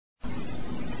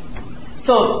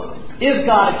So, is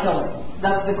God a killer?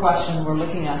 That's the question we're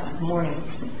looking at this morning.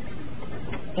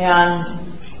 And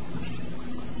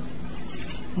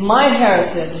my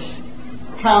heritage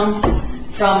comes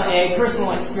from a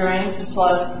personal experience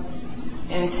plus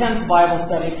intense Bible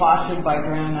study fostered by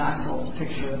Graham Maxwell's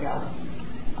picture of God.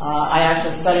 I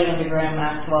actually studied under Graham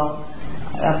Maxwell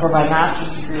for my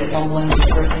master's degree at Sheldon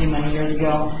University many years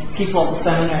ago. People at the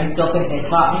seminary still think they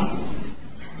taught me.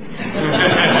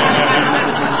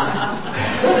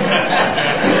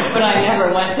 But I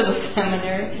never went to the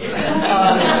seminary.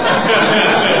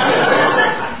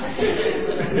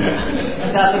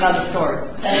 That's another story.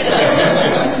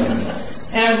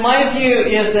 And my view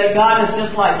is that God is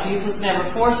just like Jesus,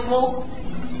 never forceful,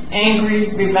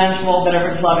 angry, revengeful, but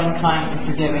ever loving, kind, and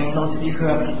forgiving. Those of you who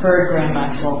have heard Graham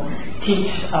Maxwell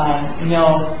teach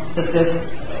know that this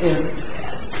is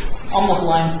almost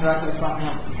lines directly from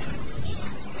him.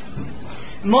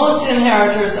 Most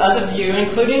inheritors of the view,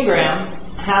 including Graham,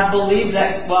 have believed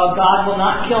that while God will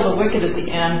not kill the wicked at the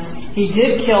end, He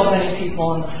did kill many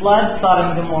people in the flood,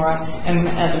 Sodom and Gomorrah, and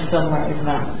other similar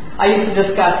events. I used to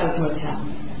discuss this with him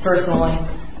personally,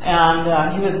 and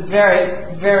he was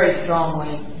very, very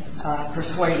strongly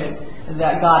persuaded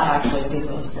that God actually did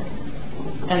those things.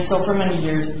 And so for many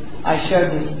years I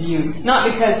shared this view, not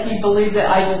because he believed it,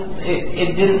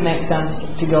 it didn't make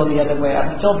sense to go the other way.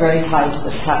 I'm still very tied to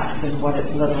the text and what it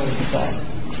literally said.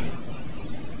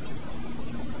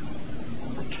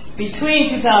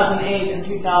 Between 2008 and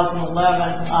 2011,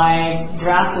 I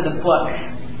drafted a book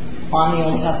on the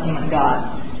Old Testament God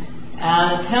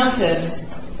and attempted,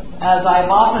 as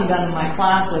I've often done in my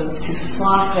classes, to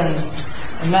soften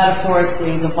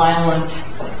metaphorically the violent,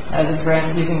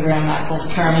 using Graham Maxwell's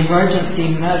term,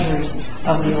 emergency measures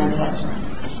of the Old Testament.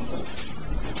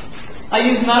 I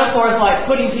use metaphors like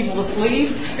putting people to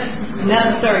sleep,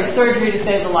 necessary surgery to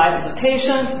save the life of the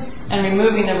patient, and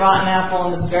removing the rotten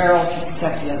apple in the barrel to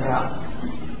protect the other apple.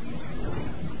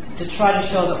 To try to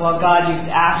show that while God used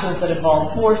actions that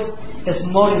involved force, His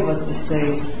motive was to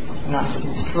save, not to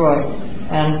destroy.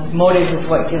 And motive is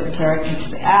what gives character to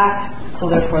the act, so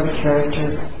therefore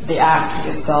the act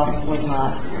itself was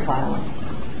not violent.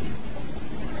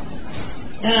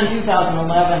 Then in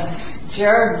 2011,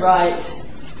 Jared Wright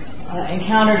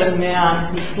encountered a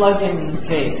man who slugged him in the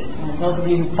face. And those of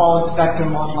you who follow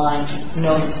Spectrum online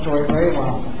know the story very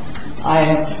well. I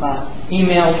have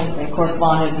emailed and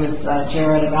corresponded with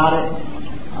Jared about it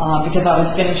because I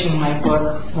was finishing my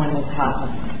book when this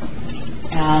happened.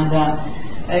 And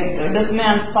this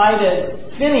man cited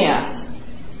Phineas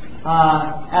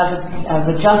as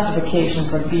a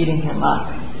justification for beating him up,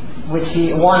 which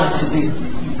he wanted to do,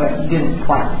 but didn't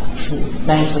quite. He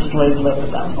managed to slay his lip,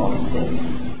 but that was all he did.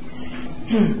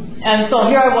 And so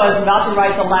here I was about to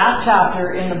write the last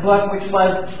chapter in the book, which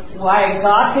was why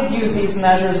God could use these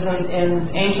measures in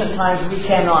ancient times we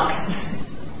cannot.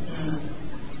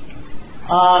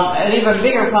 An even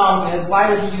bigger problem is why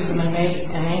would He use them in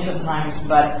ancient times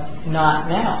but not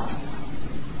now?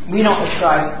 We don't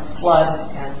ascribe floods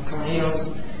and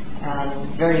tornadoes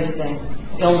and various things,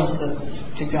 illnesses,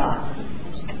 to God.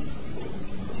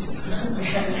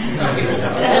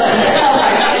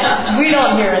 We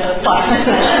don't hear it as much.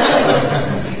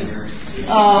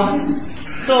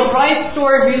 So Wright's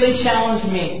story really challenged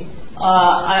me.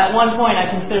 At one point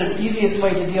I considered the easiest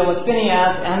way to deal with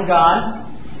Phineas and God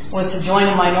was to join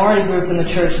a minority group in the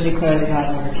church and declare that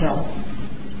God never killed.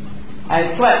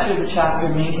 I swept through the chapter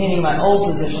maintaining my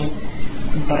old position,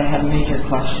 but I had major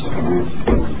questions.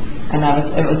 And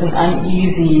it was an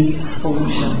uneasy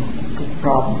solution to the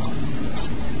problem.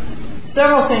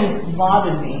 Several things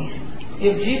bothered me.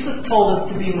 If Jesus told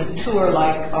us to be mature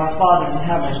like our Father in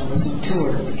heaven was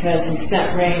mature because He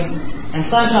sent rain and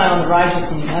sunshine on the righteous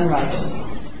and the unrighteous,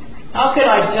 how could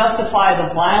I justify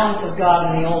the violence of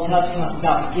God in the Old Testament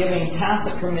without giving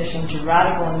tacit permission to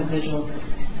radical individuals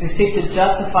who seek to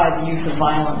justify the use of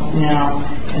violence now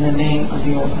in the name of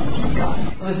the Old Testament God?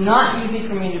 It was not easy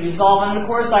for me to resolve, and of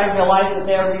course I realized that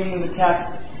they were reading the text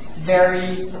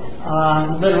very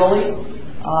literally.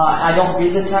 I don't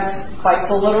read the text quite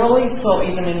so literally, so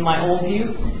even in my old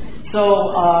view. So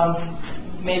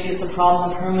maybe it's a problem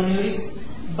of hermeneutics,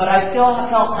 but I still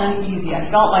felt uneasy.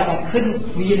 I felt like I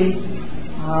couldn't really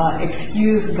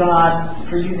excuse God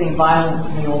for using violence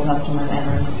in the Old Testament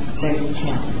and say we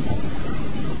can't.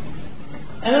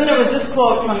 And then there was this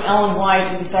quote from Ellen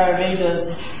White in Desire of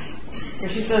Ages, where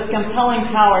she says, "Compelling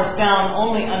power is found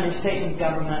only under Satan's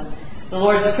government. The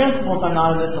Lord's principles are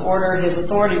not of this order. His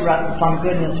authority rests upon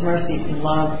goodness, mercy, and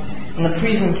love, and the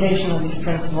presentation of these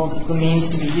principles is the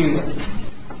means to be used.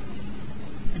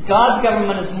 God's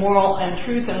government is moral, and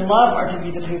truth and love are to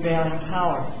be the prevailing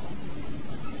power.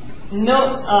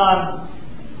 Note,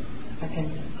 I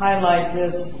can highlight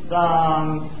this,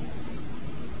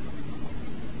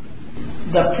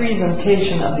 the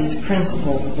presentation of these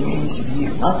principles as a means of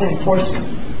use, not the enforcement,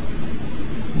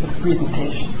 the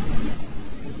presentation.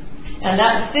 And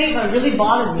that statement really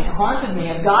bothered me, it haunted me.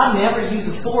 If God never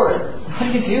uses swords, what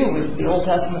do you do with the Old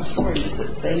Testament stories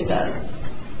that say He does?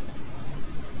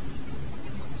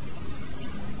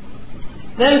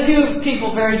 Then two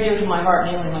people very dear to my heart,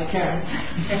 namely my parents,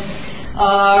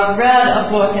 read a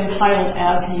book entitled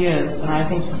As He Is, and I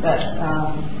think that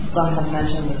some have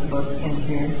mentioned this book in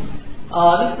here.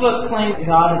 This book claims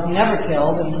God has never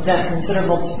killed and spent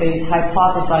considerable space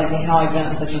hypothesizing how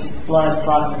events such as flood,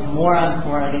 Sodom and Gomorrah, and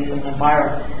Corinthians and the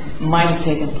Bible might have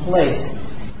taken place.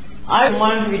 I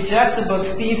wanted to reject the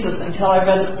book's thesis until I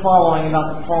read the following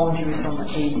about the fall of Jerusalem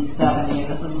in AD 70.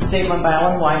 This is a statement by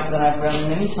Ellen White that I've read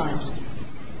many times.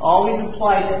 Always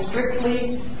applied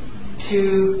strictly to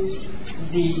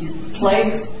the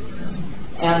plagues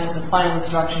and to the final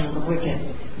destruction of the wicked.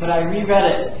 But I reread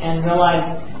it and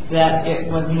realized that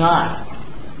it was not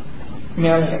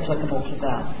merely applicable to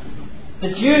that.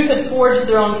 The Jews had forged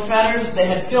their own fetters, they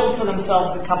had filled for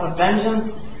themselves the cup of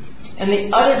vengeance, and the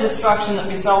utter destruction that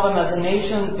befell them as a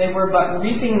nation, they were but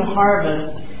reaping the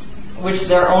harvest which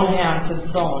their own hands had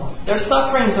sown. Their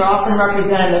sufferings are often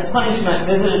represented as punishment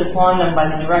visited upon them by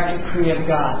the direct decree of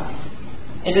God.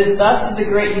 It is thus that the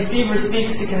great deceiver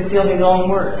seeks to conceal his own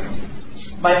work.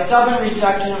 By stubborn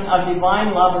rejection of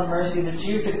divine love and mercy, the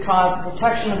Jews had caused the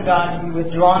protection of God to be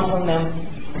withdrawn from them,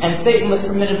 and Satan was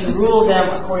permitted to rule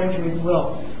them according to his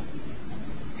will.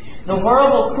 The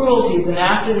horrible cruelties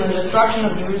enacted in the destruction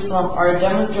of Jerusalem are a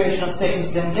demonstration of Satan's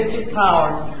vindictive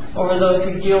power over those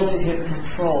who yield to his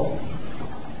control.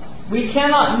 We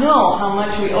cannot know how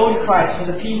much we owe to Christ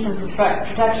for the peace and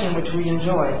protection which we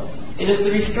enjoy. It is the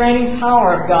restraining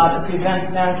power of God that prevents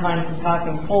mankind from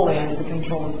passing fully under the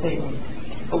control of Satan.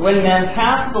 But when man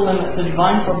passes the limits of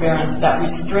divine forbearance, that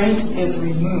restraint is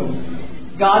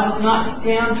removed. God does not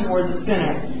stand toward the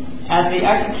sinner as the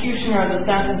executioner of the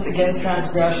sentence against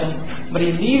transgression, but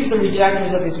He leaves the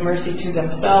rejectors of His mercy to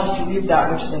themselves to reap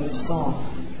that which they have sown.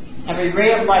 Every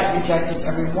ray of light rejected,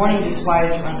 every warning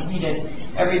despised or unheeded,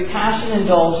 every passion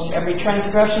indulged, every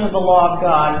transgression of the law of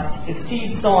God is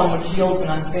seed sown which yields an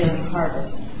unfailing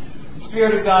harvest. The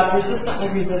Spirit of God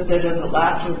persistently resisted as at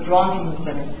last withdrawn from the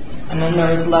sinner, and then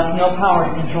there is left no power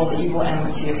to control the evil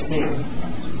enmity of Satan.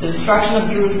 The destruction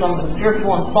of Jerusalem is a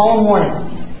fearful and solemn warning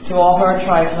to all who are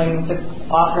trifling with the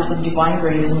offers of divine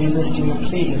grace and resisting the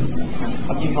pleadings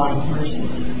of divine mercy.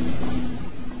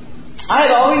 I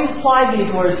had always applied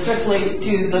these words strictly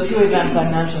to the two events I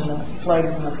mentioned, the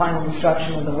plagues and the final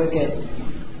destruction of the wicked.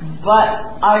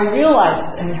 But I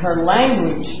realized in her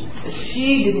language that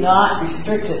she did not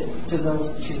restrict it to those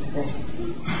two things.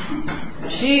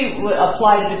 She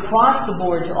applied it across the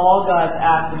board to all God's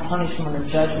acts of punishment or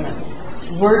judgment.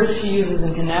 Words she uses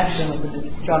in connection with the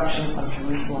destruction of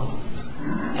Jerusalem.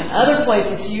 In other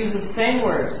places she uses the same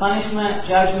words, punishment,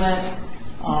 judgment,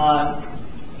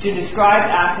 to describe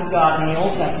acts of God in the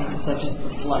Old Testament, such as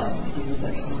the flood.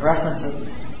 There's some references.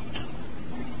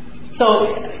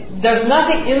 So there's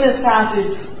nothing in this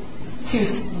passage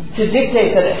to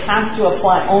dictate that it has to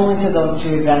apply only to those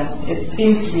two events. It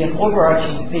seems to be an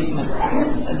overarching statement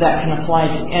that can apply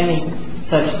to any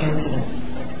such incident.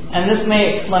 And this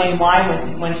may explain why,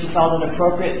 when she felt it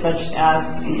appropriate, such as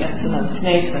the incident of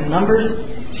snakes and numbers,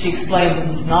 she explained that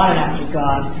it was not an act of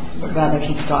God, but rather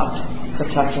He stopped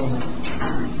protecting them.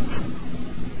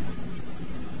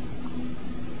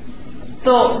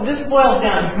 So this boils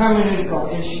down to hermeneutical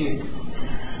issues.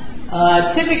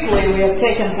 Typically, we have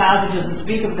taken passages that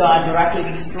speak of God directly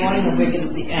destroying the wicked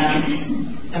at the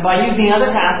end, and by using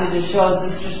other passages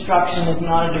shows this destruction is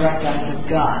not a direct act of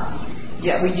God.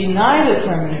 Yet we deny this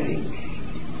hermeneutic,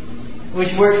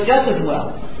 which works just as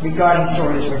well regarding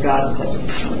stories where God is said to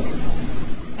destroy.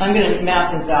 I'm going to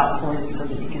map this out for you so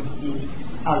that you can see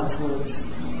how this works.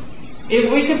 If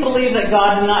we could believe that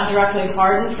God did not directly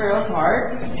harden Pharaoh's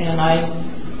heart, and I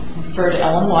refer to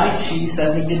Ellen White, she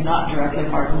says He did not directly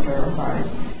harden Pharaoh's heart,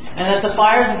 and that the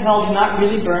fires of hell do not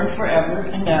really burn forever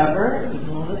and ever, even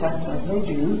though the text says they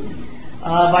do,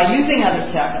 by using other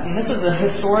texts, and this is a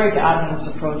historic Adventist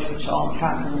approach which all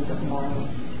Catholics ignore.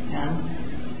 And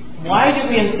why do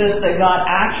we insist that God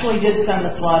actually did send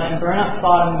the flood and burn up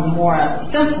Sodom and Gomorrah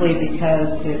simply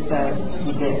because it says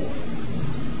He did?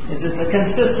 Is this a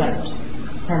consistent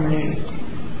hermeneutic?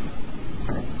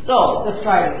 So, let's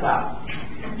try this out.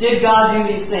 Did God do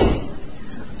these things?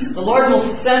 The Lord will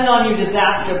send on you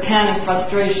disaster, panic,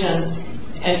 frustration,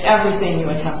 and everything you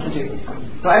attempt to do.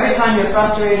 So every time you're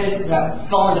frustrated, you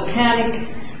fall into panic,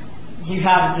 You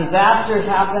have disasters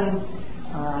happen.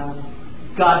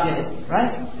 God did it,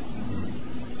 right?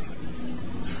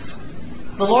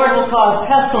 The Lord will cause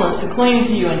pestilence to cling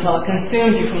to you until it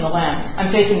consumes you from the land.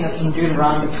 I'm taking this from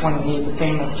Deuteronomy 28, the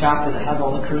famous chapter that has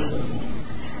all the curses.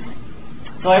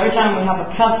 So every time we have a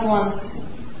pestilence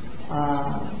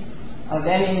of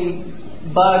any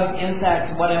bug,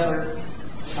 insect, whatever,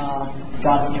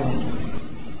 God's doing it.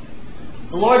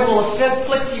 The Lord will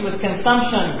afflict you with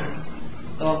consumption.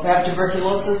 So if you have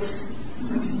tuberculosis,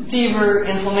 fever,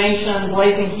 inflammation,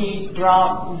 blazing heat,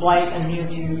 drought, blight, and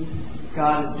mildew,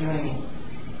 God is doing it.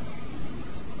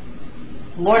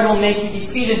 The Lord will make you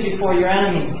defeated before your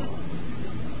enemies.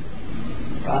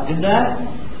 God did that.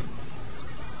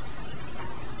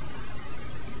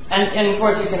 And of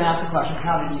course you can ask the question,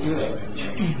 how did He do it?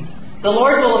 The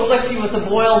Lord will afflict you with the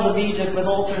boils of Egypt, with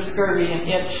ulcers, scurvy, and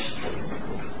itch.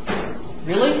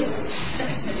 Really?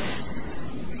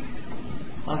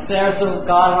 Well, there's the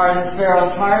God hardened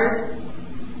Pharaoh's heart.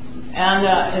 And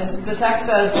the text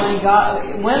says,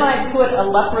 when I put a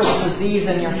leprous disease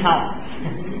in your house,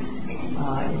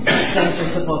 things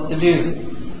you're supposed to do.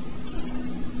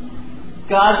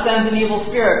 God sends an evil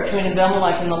spirit between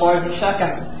Abimelech and the lords of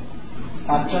Shechem.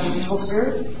 God sends an evil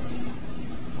spirit?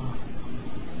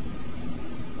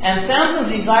 And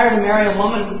Samson's desire to marry a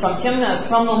woman from Timnah is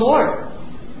from the Lord.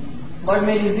 The Lord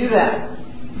made him do that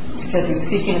because he was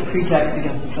seeking a pretext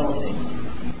against the Philistines.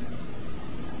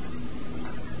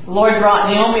 The Lord brought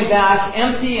Naomi back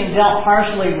empty and dealt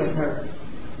harshly with her.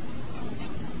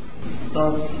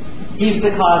 So He's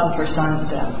the cause of her son's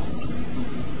death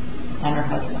and her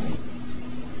husband.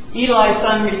 Eli's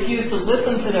son refused to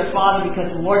listen to their father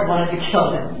because the Lord wanted to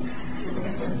kill them.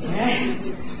 Okay.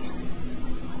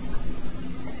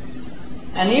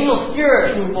 An evil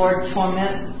spirit from the Lord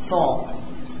torments Saul.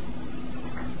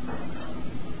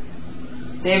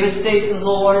 David states that the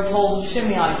Lord told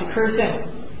Shimei to curse him.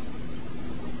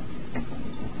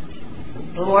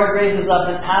 The Lord raises up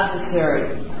an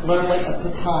adversary, literally a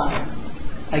baton,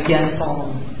 against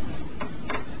Solomon.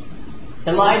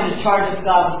 Elijah charges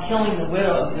God with killing the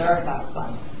widow of Zarephath's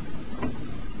son.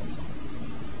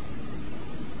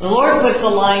 The Lord puts a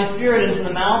lying spirit into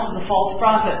the mouth of the false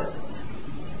prophets.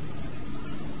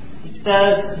 He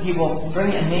says He will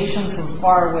bring a nation from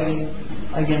far away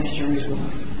against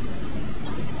Jerusalem.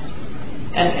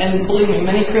 And believe me,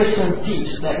 many Christians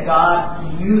teach that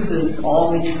God uses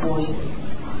all these forces.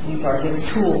 These are His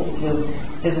tools,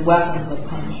 His weapons of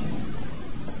punishment.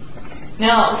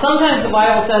 Now, sometimes the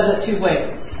Bible says it two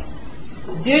ways.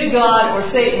 Did God or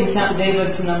Satan tempt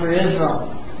David to number Israel?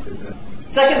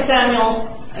 2 Samuel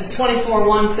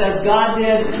 24:1 says God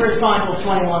did. 1 Chronicles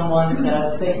 21:1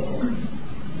 says Satan did.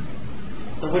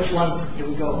 So which one do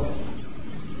we go with?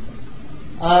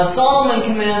 Solomon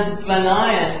commands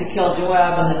Benaiah to kill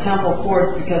Joab in the temple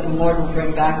courts because the Lord will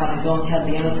bring back on His own head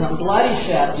the innocent blood he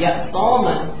shed. Yet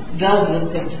Solomon does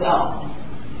this himself.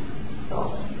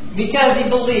 So, because he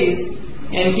believes,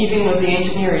 in keeping with the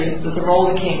ancient Near East, that the role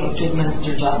of the king was to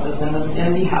administer justice in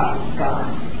behalf of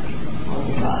God.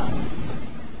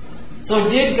 So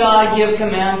did God give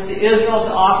commands to Israel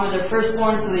to offer their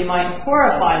firstborn so that He might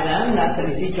horrify them? That's at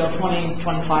Ezekiel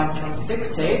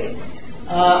 20:25-26 take.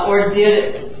 Or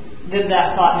did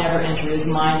that thought never enter His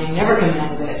mind? He never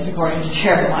commanded it, according to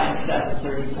Jeremiah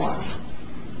 7:34.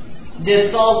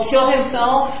 Did Saul kill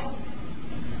himself?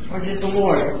 Or did the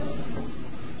Lord?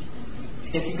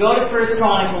 If you go to 1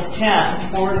 Chronicles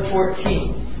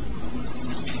 10:4-14,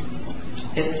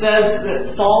 it says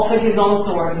that Saul took his own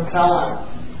sword and fell on it.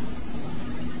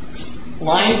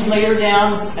 Lines later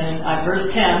down, and at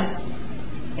verse 10,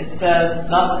 it says,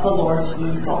 "Thus the Lord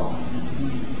slew Saul."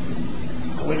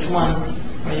 So which one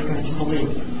are you going to believe?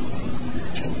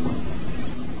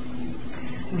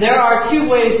 There are two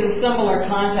ways in similar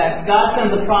context. God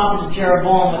sends a prophet to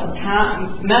Jeroboam with a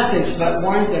message, but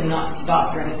warns him not to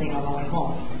stop for anything on the way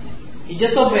home. He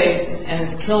disobeys and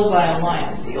is killed by a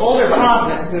lion. The older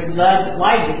prophet who had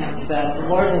lied to him said, "The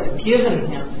Lord has given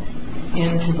him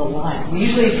into the lion." We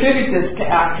usually attribute this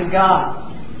act to God,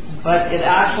 but it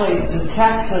actually, the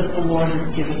text says the Lord has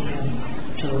given him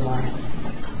to the lion.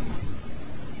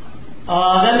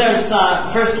 Then there's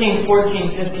 1 Kings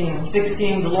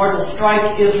 14:15-16. The Lord will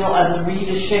strike Israel as a reed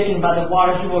is shaken by the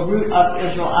water. He will root up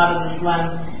Israel out of this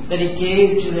land that He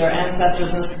gave to their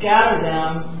ancestors and scatter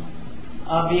them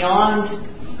beyond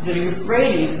the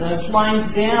Euphrates. And it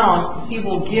lines down, He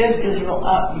will give Israel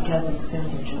up because of sin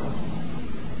and Jerusalem.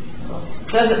 So it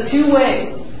says it two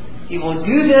ways. He will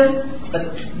do this,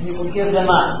 but He will give them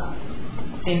up.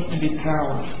 Seems to be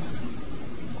parallel.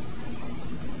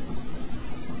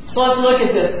 So let's look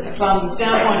at this from the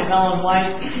standpoint of Ellen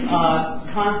White's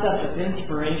concept of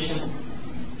inspiration.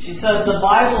 She says the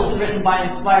Bible is written by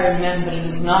inspired men, but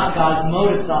it is not God's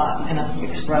motive thought and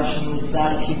expression, it is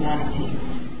that of humanity.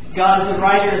 God as a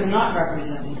writer is not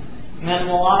represented. Men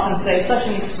will often say such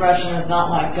an expression is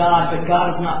not like God, but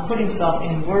God has not put himself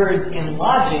in words, in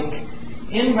logic,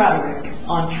 in rhetoric,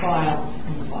 on trial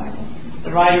in the Bible.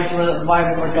 The writers of the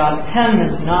Bible were God's pen,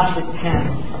 and not his pen.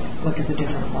 Look at the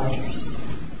different writers.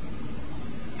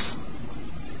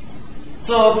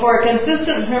 So for a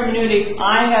consistent hermeneutic,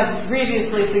 I have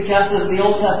previously suggested the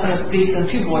Old Testament speaks in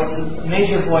two voices, a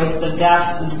major voice that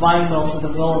adapts the divine will to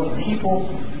the will of the people,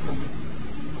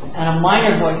 and a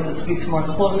minor voice that speaks more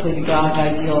closely to God's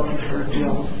ideal or preferred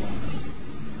will.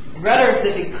 Rhetoric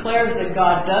that declares that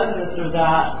God does this or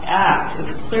that act is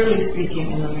clearly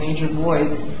speaking in the major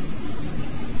voice,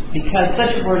 because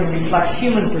such wording reflects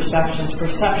human perceptions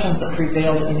that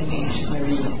prevailed in the ancient Near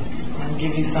East. I'll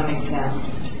give you some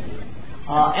examples.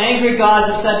 Angry gods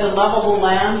are said to level the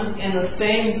land in the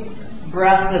same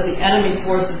breath that the enemy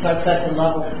forces are said to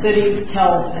level cities,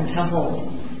 towns, and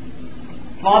temples.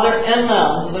 Father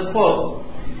Enlil, this is a quote,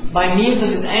 by means of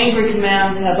his angry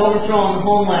commands has overthrown the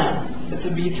homeland. This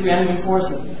would be through enemy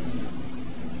forces.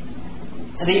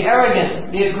 The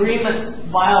arrogant, the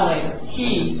agreement violator,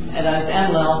 he, that is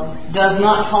Enlil, does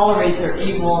not tolerate their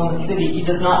evil in the city. He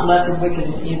does not let the wicked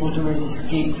and evildoers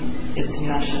escape its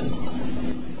meshes.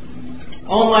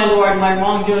 O my Lord, my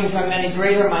wrongdoings are many,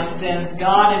 greater my sins.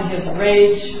 God in the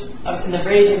rage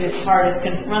of his heart has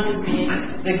confronted me.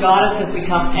 The goddess has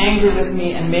become angry with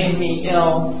me and made me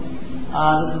ill.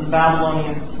 This is a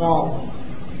Babylonian psalm.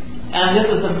 And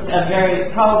this is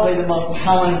probably the most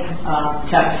telling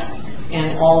text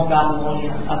in all of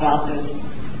Babylonia about this.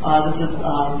 This is,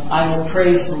 I will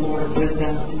praise the Lord of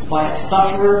wisdom. This is by a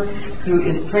sufferer who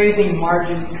is praising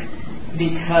Marduk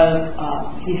because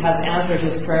he has answered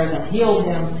his prayers and healed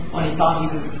him when he thought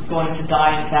he was going to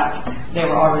die. In fact, they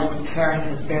were already preparing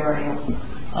his burial.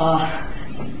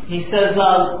 He says,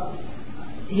 I'm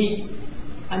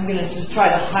going to just try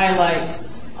to highlight,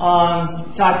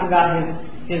 talks about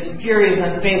his fury is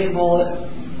unfaithful,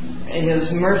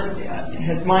 his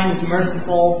mind is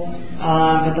merciful,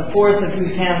 but the force of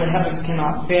whose hand the heavens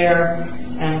cannot bear,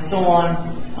 and so on.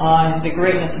 The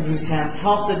greatness of whose hands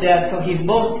help the dead. So he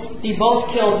both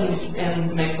kills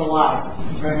and makes alive.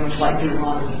 It's very much like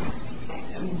Deuteronomy.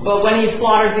 But when he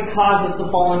slaughters, he causes the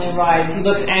fallen to rise. He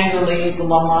looks angrily, the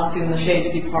Lamasu and the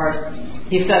shades depart.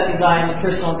 He sets his eye, and the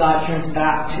personal God turns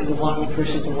back to the one who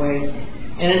pushes away.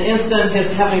 In an instant,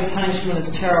 his heavy punishment is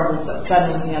terrible, but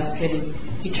suddenly he has pity.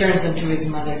 He turns them to his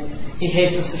mother. He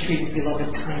hastens to treat his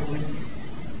beloved kindly.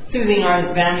 Soothing are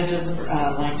advantages,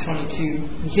 line 22.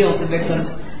 He heals the victims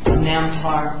of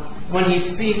Namtar. When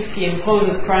he speaks, he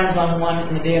imposes crimes on one.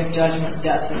 In the day of judgment,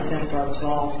 death and sins are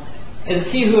absolved. It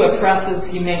is he who oppresses.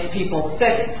 He makes people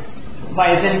sick.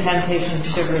 By his incantation,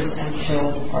 shivers and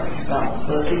chills are expelled.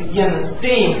 So again, the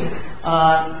theme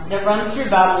that runs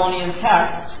through Babylonian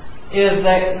text is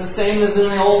that the same as in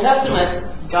the Old Testament.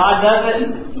 God does it,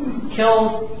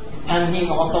 kills, and he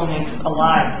also makes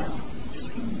alive.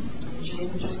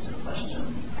 Just a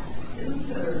question. Isn't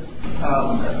there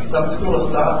some school of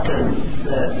thought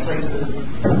that places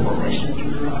the formation of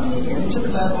Deuteronomy into the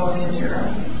Babylonian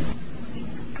era?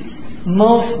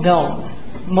 Most don't.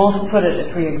 Most put it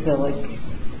at pre-exilic,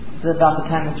 about the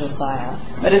time of Josiah.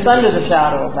 But it's under the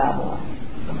shadow of Babylon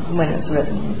when it's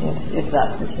written, if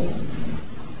that's the case.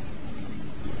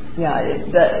 Yeah,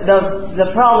 the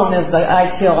problem is that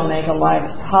I kill and make alive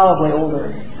is probably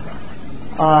older.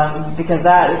 Because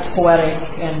that is poetic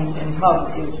and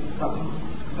probably is going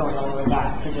all the way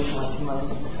back traditionally to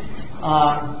Moses.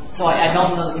 So I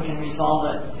don't know that we can resolve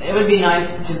it. It would be nice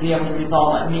to be able to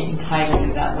resolve it neat and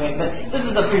tidily that way. But this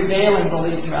is the prevailing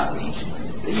belief throughout the ancient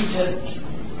world. Egypt,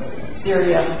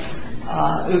 Syria,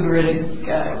 Ugaritic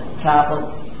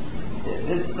tablets.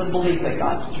 It's the belief that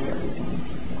God's through everything.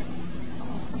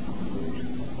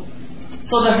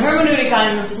 So the hermeneutic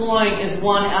I'm employing is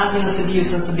one Adventist view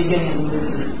since the beginning of the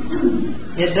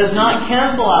movement. It does not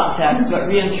cancel out text, but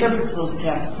reinterprets those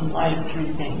texts in light of three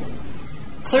things.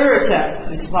 Clearer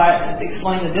text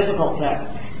explain the difficult text.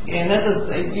 And this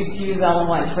is, to use Ellen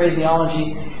White's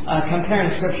phraseology,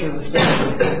 comparing Scripture with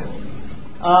Scripture.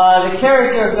 The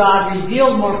character of God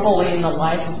revealed more fully in the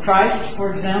life of Christ,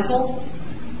 for example,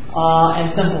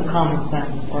 and simple common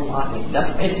sense or logic.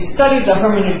 If you study the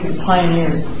hermeneutic of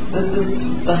pioneers, this is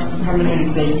the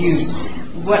hermeneutic they used.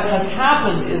 What has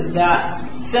happened is that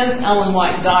since Ellen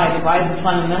White died, the rise of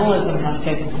fundamentalism has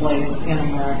taken place in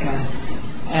America.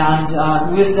 And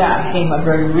with that came a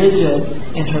very rigid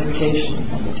interpretation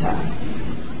of the text.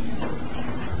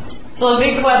 So the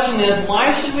big question is, why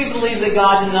should we believe that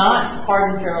God did not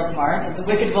harden Pharaoh's heart, that the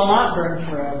wicked will not burn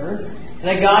forever,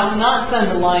 that God did not send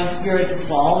the lying spirit to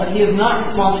Saul, that He is not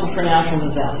responsible for natural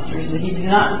disasters, that He will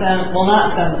not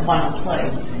send the final plague,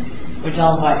 which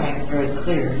Ellen White makes very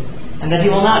clear, and that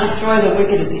He will not destroy the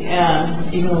wicked at the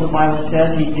end, even though the Bible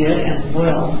says He did and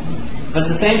will. But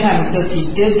at the same time, it says He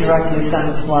did directly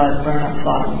send the flood, burn up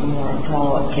Sodom and Gomorrah,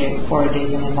 swallow up Cape, 40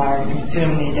 days in the fire,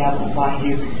 consume the inhabitants by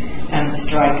you, and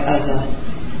strike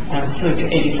and slew to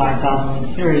 85,000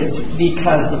 in Syria,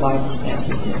 because the Bible says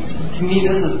He did. To me,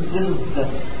 this is the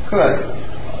crux.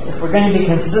 If we're going to be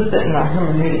consistent in our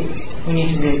hermeneutics, we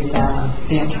need to re-examine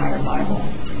the entire Bible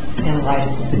in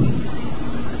light of this.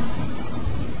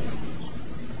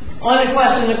 One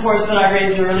question, of course, that I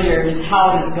raised earlier is,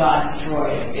 how does God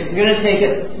destroy it? If we're going to take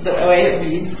it the way it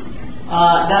reads,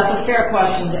 that's a fair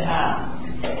question to ask.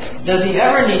 Does He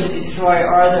ever need to destroy,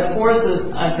 or are there forces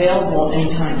available at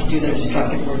any time to do their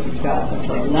destructive work of God? That's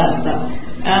like less than.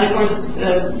 And of course,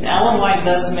 Ellen White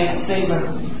does make a statement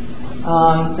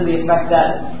to the effect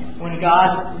that when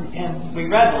God, and we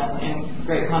read one in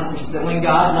Great Conference, that when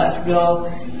God lets go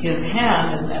His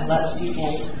hand and lets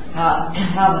people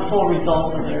have the full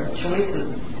result of their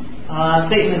choices,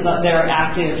 Satan is there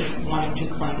active, wanting to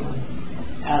claim them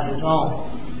as his own.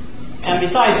 And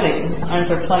besides Satan, aren't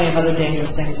there plenty of other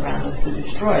dangerous things around us to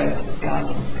destroy us if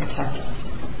God can protect us?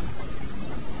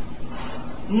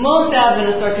 Most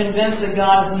Adventists are convinced that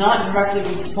God is not directly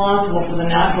responsible for the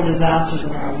natural disasters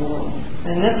in our world.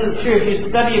 And this is true. If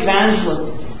you study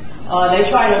evangelism,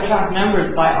 they try to attract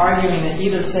members by arguing that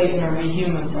either Satan or we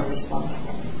humans are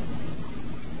responsible.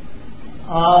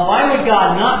 Why would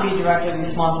God not be directly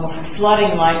responsible for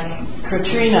flooding like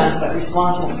Katrina, but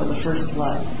responsible for the first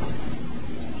flood?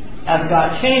 As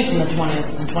God changed in the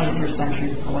 20th and 21st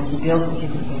century when He deals with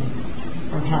human beings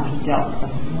from how He dealt with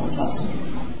them in the Old Testament.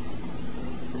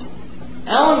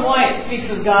 Ellen White speaks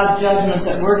of God's judgments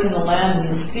at work in the land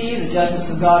and the sea. The judgments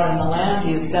of God are in the land.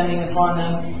 He is sending them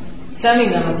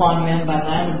upon men by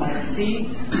land and by the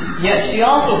sea. Yet she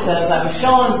also says, I was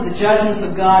shown that the judgments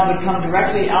of God would come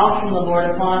directly out from the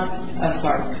Lord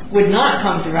would not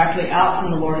come directly out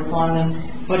from the Lord upon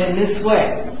them, but in this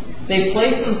way. They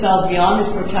place themselves beyond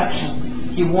His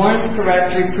protection. He warns,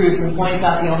 corrects, reproves, and points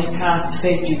out the only path to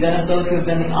safety. Then if those who have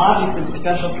been the objects of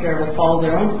special care will follow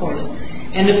their own course,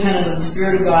 independent of the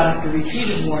Spirit of God after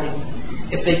repeated warnings,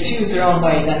 if they choose their own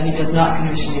way, then He does not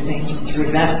commission His angels to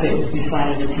prevent Satan's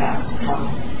decided attacks upon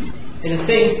them. It is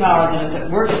Satan's power that is at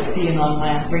work at sea and on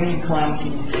land, bringing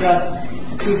calamity and distress,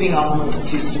 sweeping off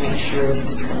multitudes to make sure of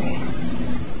His prey.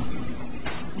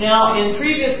 Now, in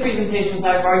previous presentations,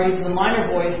 I've argued the minor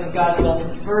voice of God's will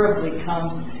God's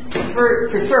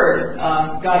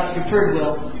preferred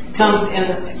will comes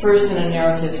first in a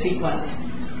narrative sequence,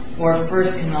 or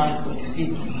first canonically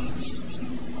speaking.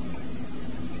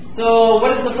 So,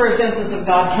 what is the first instance of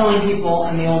God killing people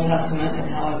in the Old Testament,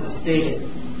 and how is it stated?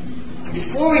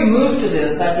 Before we move to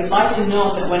this, I would like to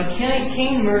note that when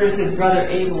Cain murders his brother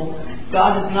Abel,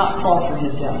 God does not call for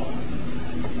his death,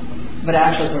 but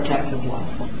actually protects his life.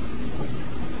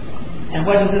 And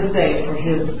what does this say for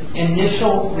His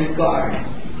initial regard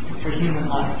for human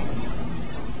life?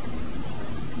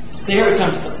 So here we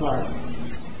come to the flood.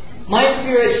 My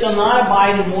spirit shall not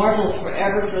abide in mortals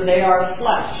forever, for they are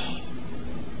flesh.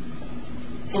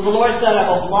 So the Lord said, I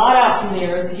will blot out from the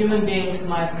earth human beings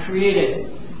whom I have created.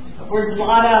 The word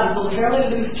blot out is a fairly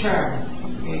loose term.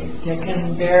 It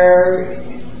can bear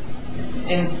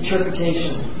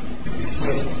interpretation.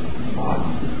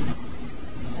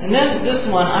 And then this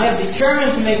one, I have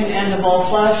determined to make an end of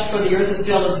all flesh, for the earth is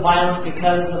filled with violence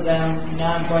because of them. And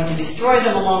now I'm going to destroy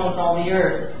them along with all the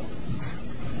earth.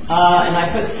 And I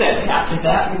put 6 after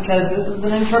that because this is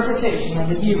an interpretation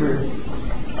of the Hebrew.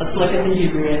 Let's look at the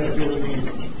Hebrew as it really reads.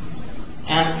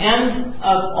 An end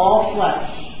of all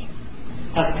flesh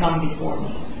has come before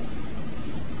me.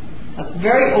 That's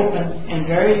very open and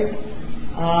very,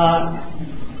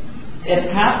 it's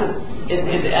passive. An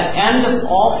end of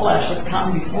all flesh has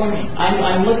come before me.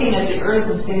 I'm looking at the earth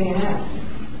and seeing an end.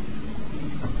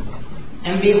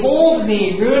 And behold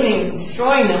me ruining,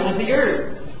 destroying them with the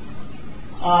earth.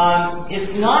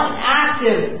 It's not an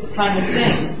active kind of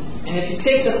thing. And if you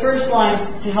take the first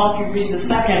line to help you read the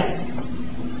second,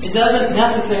 it doesn't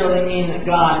necessarily mean that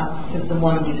God is the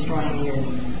one destroying the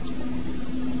earth.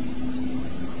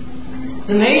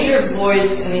 The major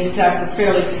voice in these texts is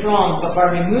fairly strong, but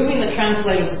by removing the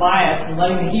translator's bias and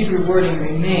letting the Hebrew wording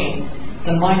remain,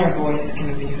 the minor voice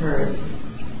can be heard.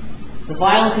 The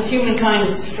violence of humankind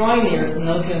is destroying the earth, and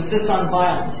those who insist on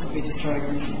violence will be destroyed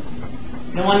with it.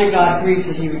 No wonder God grieves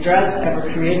that He regrets ever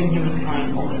creating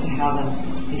humankind only to have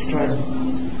them destroy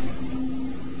themselves.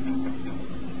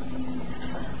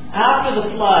 After the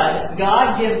flood,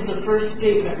 God gives the first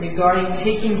statement regarding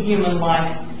taking human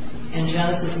life in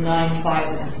Genesis 9,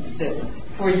 5, and 6.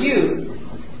 For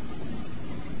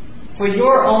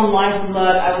your own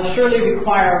lifeblood, I will surely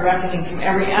require a reckoning. From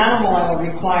every animal I will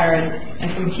require it,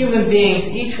 and from human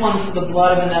beings, each one for the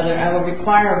blood of another, I will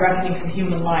require a reckoning for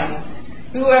human life.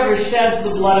 Whoever sheds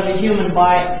the blood of a human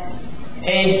by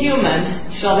a human,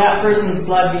 shall that person's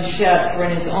blood be shed, for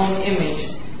in his own image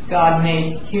God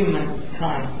made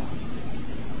humankind.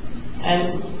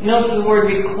 And note the word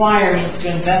require means to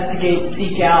investigate,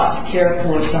 seek out, care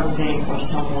for something or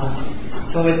someone.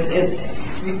 So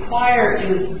require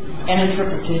is an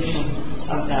interpretation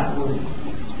of that word.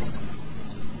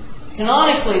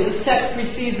 Canonically, this text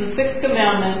precedes the sixth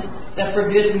commandment that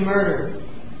forbids murder.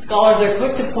 Scholars are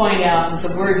quick to point out that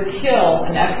the word kill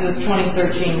in Exodus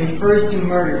 20:13 refers to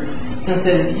murder, since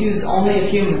it is used only of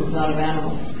humans, not of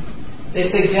animals. They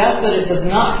suggest that it does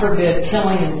not forbid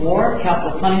killing in war,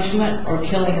 capital punishment, or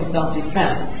killing in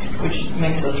self-defense, which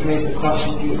makes us raise the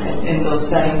question, in those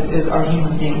settings, are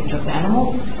human beings just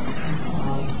animals?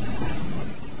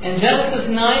 In Genesis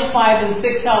 9, 5, and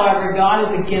 6, however,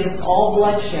 God is against all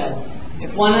bloodshed.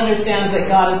 If one understands that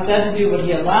God is said to do what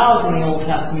He allows in the Old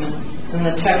Testament, then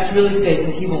the text really states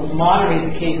that He will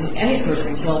moderate the case of any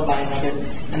person killed by another,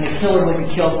 and the killer will be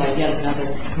killed by yet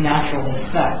another natural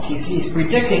effect. He's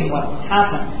predicting what will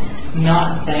happen,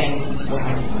 not saying it's what will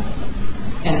happen.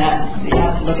 And that you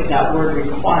have to look at that word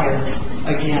 "require"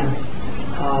 again,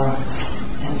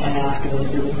 and ask if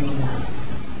it really mean that.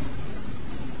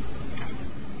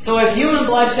 So if human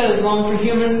bloodshed is wrong for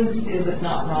humans, is it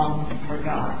not wrong for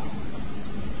God?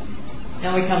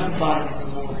 Now we come to Sodom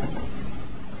and Gomorrah.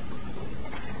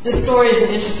 This story is an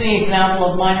interesting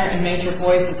example of minor and major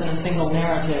voices in a single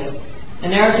narrative. The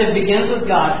narrative begins with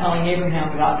God telling Abraham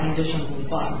about conditions in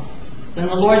Sodom. Then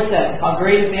the Lord said, "How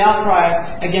great is the outcry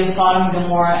against Sodom and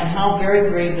Gomorrah, and how very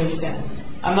grave their sin.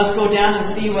 I must go down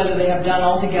and see whether they have done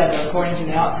altogether according to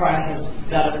the outcry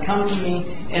that has come to me.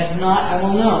 If not, I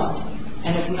will know.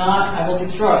 And if not, I will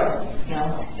destroy it."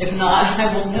 If not, I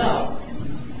will know.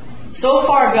 So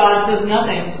far, God says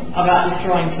nothing about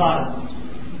destroying Sodom.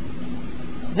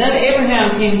 Then Abraham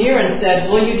came near and said,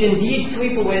 "Will you indeed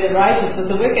sweep away the righteous with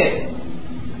the wicked?"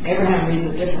 Abraham reads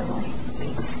it differently.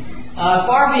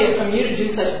 "Far be it from you to do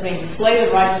such a thing, to slay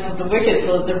the righteous with the wicked,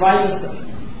 so that the righteous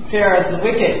fare as the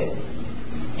wicked."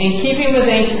 In keeping with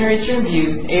ancient Christian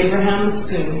views, Abraham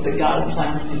assumes that God is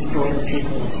planning to destroy the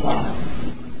people of Sodom.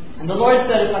 And the Lord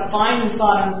said, "If I find in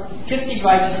Sodom 50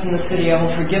 righteous in the city, I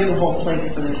will forgive the whole place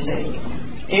for their sake."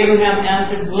 Abraham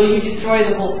answered, "Will you destroy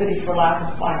the whole city for lack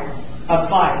of fire?"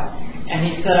 And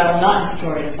he said, "I will not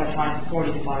destroy it if I find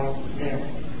 45 there."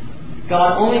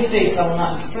 God only states, "I will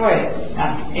not destroy it,"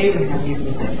 after Abraham uses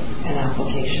it in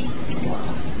application to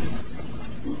God.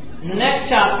 In the next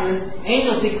chapter,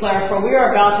 angels declare, "For we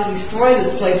are about to destroy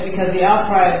this place because the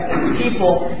outcry of its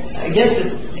people against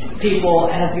its people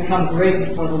has become great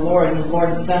before the Lord, and the Lord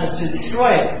has sent us to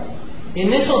destroy it." The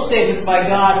initial statements by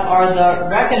God are the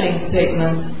reckoning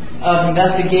statements of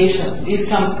investigation. These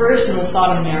come first in the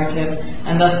Sodom narrative,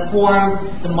 and thus form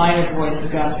the minor voice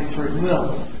of God's preferred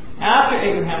will. After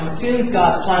Abraham assumes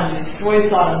God's plan to destroy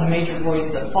Sodom, the major voice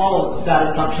that follows that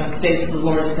assumption states that the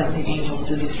Lord sent the angels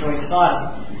to destroy Sodom.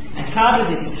 And how did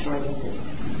they destroy the city?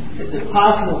 Is it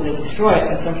possible to destroy it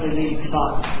by simply leaving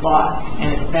Lot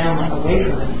and his family away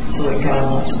from it so that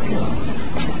God lets it go?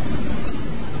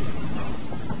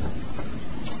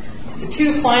 The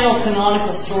two final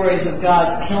canonical stories of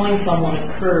God killing someone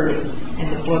occurred in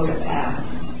the book of Acts.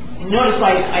 And notice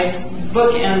I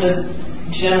bookended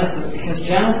Genesis because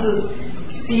Genesis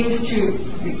seems to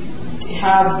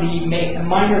have the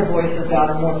minor voice of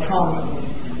God more prominently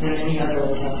than any other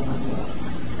Old Testament book.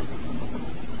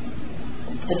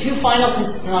 The two final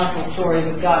canonical stories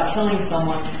of God killing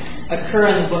someone occur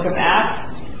in the book of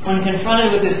Acts. When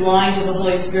confronted with his lying to the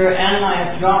Holy Spirit,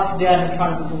 Ananias drops dead in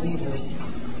front of the believers.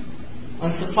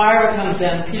 When Sapphira comes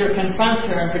in, Peter confronts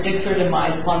her and predicts her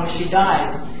demise, upon which she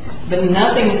dies. But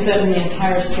nothing is said in the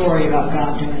entire story about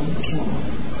God doing the killing.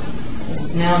 This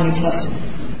is now New Testament.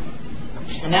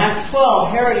 In Acts 12,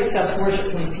 Herod accepts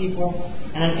worship from the people,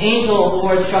 and an angel of the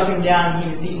Lord struck him down, and he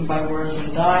was eaten by worms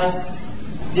and died.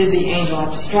 Did the angel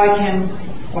have to strike him,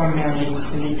 or merely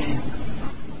leave him?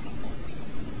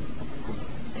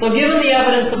 So given the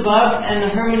evidence above and the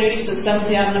hermeneutic of the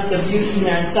Seventh-day Adventists have used in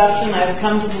their inception, I have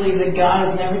come to believe that God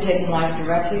has never taken life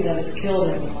directly, that has killed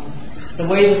anyone. The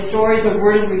way the stories are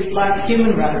worded reflects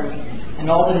human rhetoric, and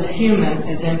all that is human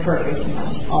is imperfect, and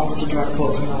that's almost a direct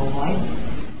quote from Ellen White.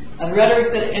 A rhetoric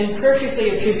that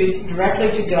imperfectly attributes directly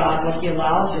to God what He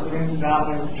allows or brings about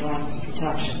by withdrawing His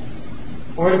protection.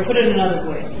 Or to put it another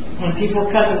way, when people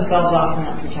cut themselves off from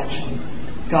that protection,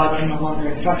 God can no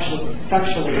longer effectually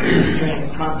restrain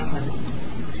the consequences.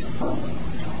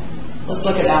 Let's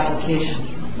look at application.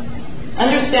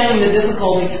 Understanding the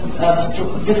difficult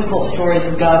stories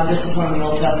of God's discipline in the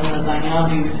Old Testament as I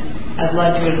now do has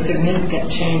led to a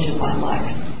significant change in my life.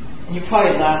 And you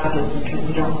probably laugh at this because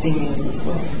you don't see me as this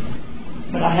way.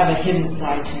 But I have a hidden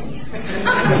side to me.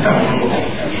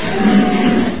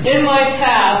 In my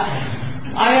past,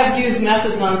 I have used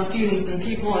methods on students and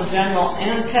people in general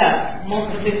and pets, more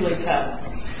particularly pets,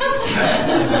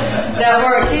 that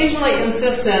were occasionally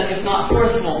insistent, if not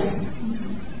forceful.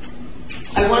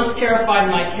 I once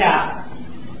terrified my cat.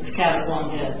 This cat is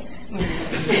long dead.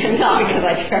 Not because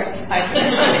I terrified her.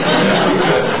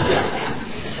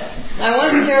 I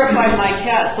once terrified my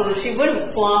cat so that she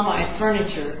wouldn't claw my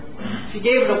furniture. She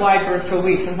gave it a wide berth for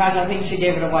weeks. In fact, I think she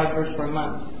gave it a wide berth for a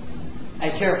month. I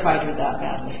terrified her that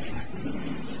badly.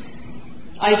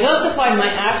 I justified my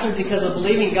actions because of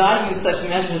believing God used such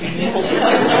measures in the Old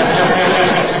Testament.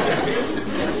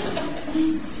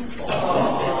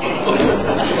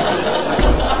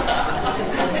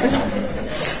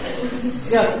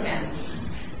 Yes.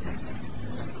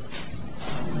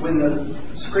 When the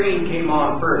screen came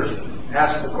on first,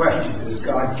 ask the question, does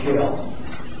God kill?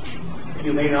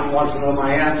 You may not want to know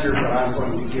my answer, but I'm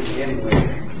going to give it anyway.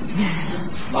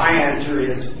 My answer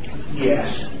is yes.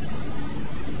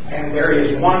 And there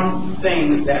is one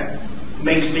thing that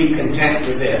makes me content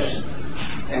with this,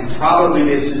 and probably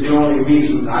this is the only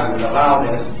reason I would allow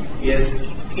this, is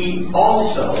He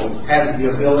also has the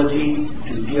ability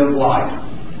to give life.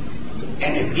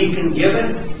 And if He can give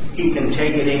it, He can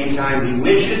take it anytime He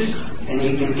wishes, and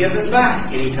He can give it back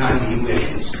anytime He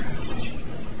wishes.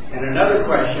 And another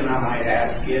question I might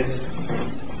ask is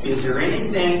there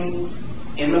anything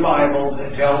in the Bible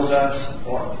that tells us,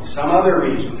 or for some other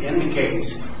reason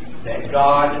indicates, that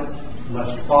God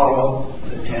must follow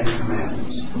the Ten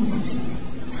Commandments?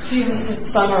 Jesus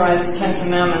summarized the Ten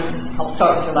Commandments. I'll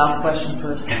start with your last question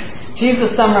first.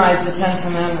 Jesus summarized the Ten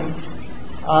Commandments.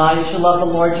 You shall love the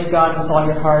Lord your God with all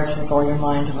your heart, with all your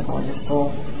mind, and with all your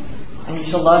soul. And you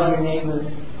shall love your neighbor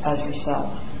as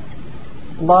yourself.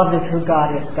 Love is who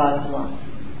God is. God is love.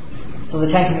 So the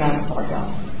Ten Commandments are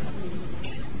God.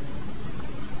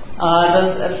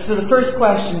 For the first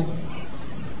question,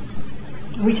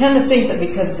 we tend to think that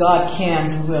because God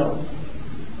can, He will.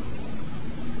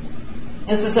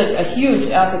 This is a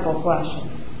huge ethical question.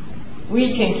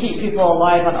 We can keep people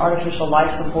alive on artificial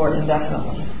life support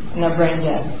indefinitely, and they're brain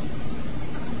dead.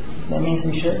 That means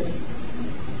we should,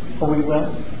 or we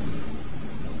will.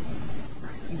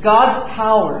 God's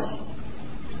powers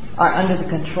are under the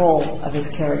control of His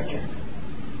character.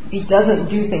 He doesn't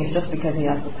do things just because He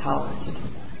has the power to do them.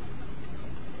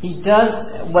 He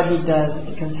does what He does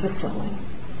consistently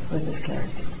with His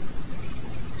character.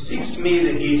 It seems to me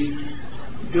that He's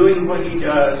doing what He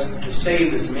does to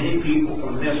save as many people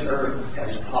from this earth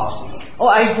as possible. Oh,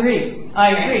 I agree.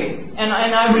 And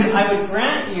I would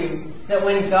grant you that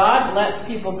when God lets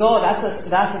people go, that's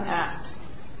an act.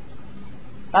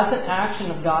 That's an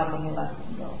action of God when He lets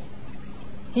them go.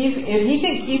 If He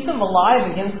can keep them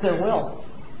alive against their will.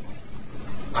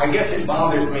 I guess it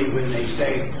bothers me when they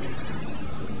say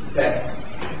that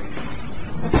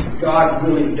God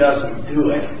really doesn't do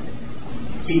it.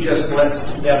 He just lets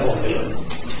the devil do it.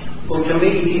 Well, to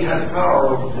me, He has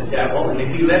power over the devil, and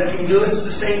if He lets him do it, it's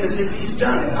the same as if He's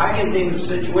done it. I can think of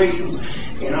situations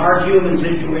in our human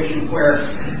situation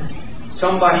where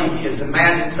somebody is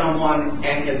mad at someone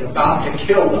and is about to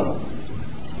kill them,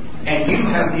 and you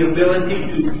have the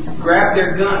ability to grab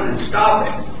their gun and stop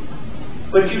it,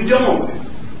 but you don't.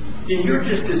 Then you're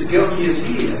just as guilty as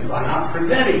he is by not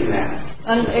preventing that.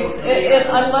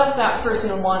 Unless that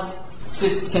person wants to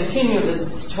continue the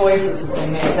choices that they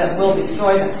make, that will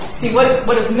destroy them. See,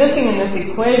 what is missing in this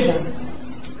equation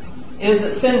is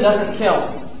that sin doesn't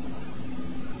kill.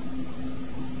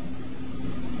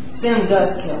 Sin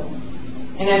does kill.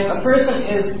 And if a person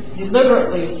is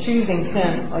deliberately choosing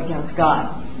sin against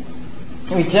God,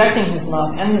 rejecting His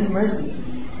love and His mercy,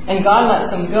 and God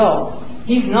lets them go,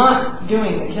 He's not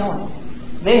doing the killing.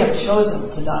 They have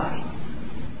chosen to die.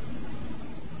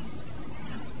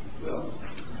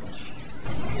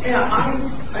 Yeah, I'm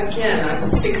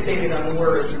fixated on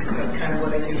words because that's kind of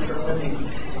what I do for a living.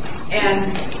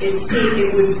 And it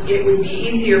would be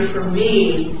easier for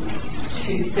me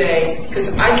to say,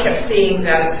 because I kept seeing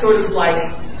that it's sort of like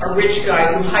a rich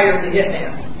guy who hired the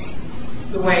hitman.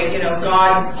 The way,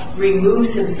 God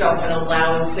removes Himself and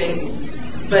allows things.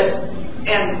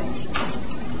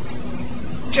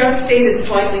 just stated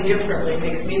slightly differently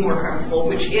makes me more comfortable,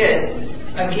 which is,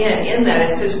 again, in that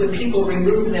it says when people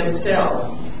remove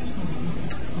themselves,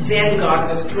 then God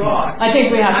withdraws. I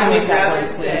think we have to make that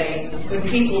very clear. I would rather say when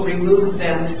people remove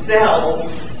themselves,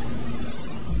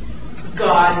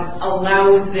 God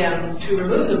allows them to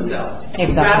remove themselves,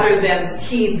 rather than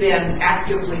He then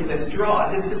actively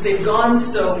withdraws. It's that they've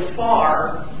gone so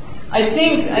far. I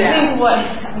think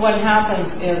what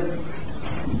happens is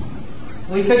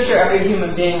we picture every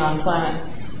human being on the planet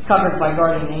covered by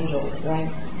guardian angels,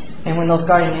 right? And when those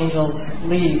guardian angels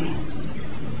leave,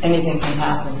 anything can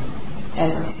happen.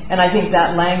 And I think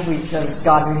that language of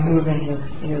God removing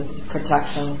His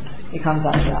protection, it comes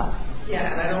out of that.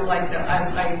 Yeah, and I don't like that.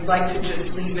 I like to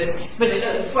just leave it. But she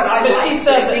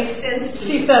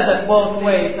says it both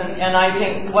ways, and I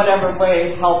think whatever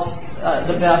way helps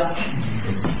the best.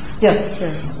 Yes,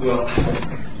 sure. Well,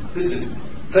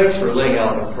 thanks for laying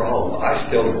out the problem. I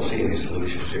still don't see any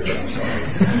solutions here. I'm sorry.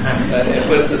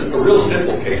 But a real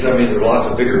simple case. I mean, there are lots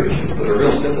of bigger issues, but a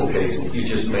real simple case that you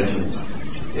just mentioned,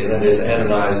 and that is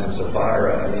Ananias and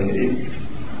Sapphira. I mean,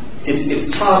 it's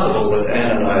possible that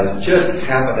Ananias just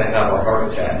happened to have a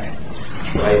heart attack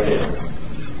right there.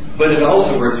 But it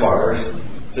also requires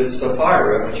that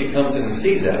Sapphira, when she comes in and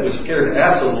sees that, was scared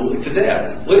absolutely to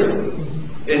death, literally.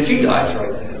 And she dies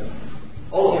right there.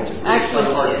 All of it is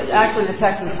really actually, the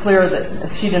text is clear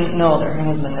that she didn't know that her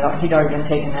husband, he'd already been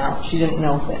taken out. She didn't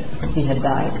know that he had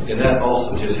died. And that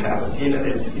also just happened. You know,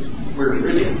 we're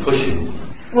really pushing.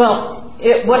 Well,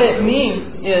 what it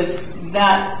means is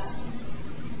that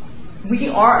we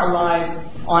are alive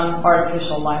on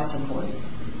artificial life support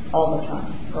all the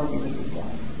time, or we would be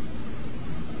dead.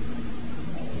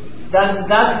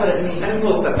 That's what it means. I don't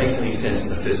know if that makes any sense in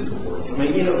the physical world. I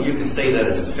mean, you know, you can say that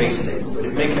as a face statement, but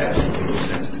it makes absolutely no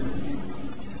sense to me.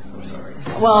 I'm sorry.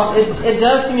 Well, it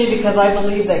does to me because I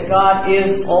believe that God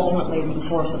is ultimately the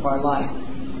source of our life.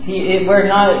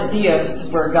 We're not a deist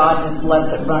where God just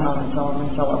lets it run on its own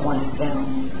until it winds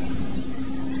down.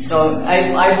 So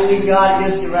I believe God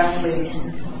is directly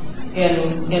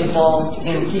involved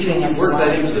in keeping us alive. Work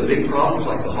that into the big problems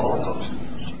like the Holocaust.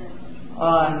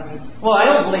 Well, I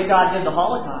don't believe God did the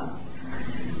Holocaust.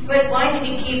 But why did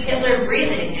He keep Hitler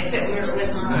breathing if it were with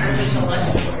artificial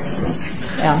life support?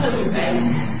 Yeah.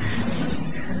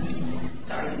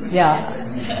 Sorry. Yeah.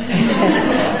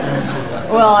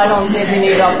 Well, I don't think we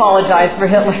need to apologize for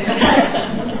Hitler.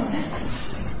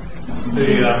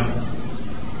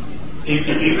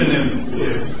 Even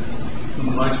if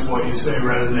much of what you say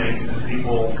resonates and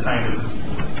people kind of,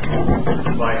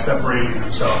 by separating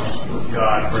themselves with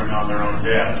God, bring on their own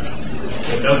death,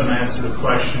 it doesn't answer the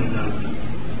question of,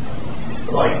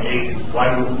 like Achan, why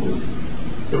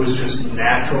it was just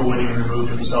natural when he removed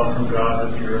himself from God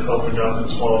that the earth opened up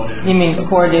and swallowed him. You mean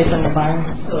before days in the fire?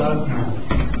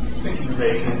 Thinking of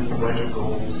Achan, the wedge of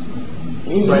gold.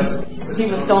 He was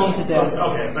stoned to death.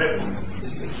 Okay,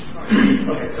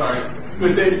 sorry.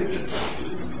 But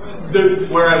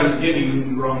where I was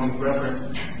getting wrong reference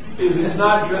is it's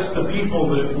not just the people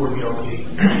that were guilty,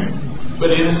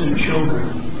 but innocent children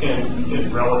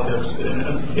and relatives.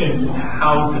 And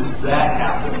how does that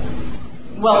happen?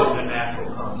 Well, as a natural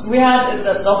consequence? We had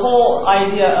the whole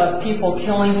idea of people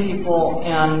killing people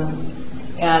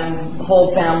and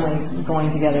whole families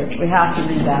going together. We have to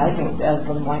read that, I think, as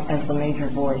the major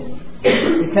voice,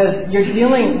 because you're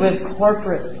dealing with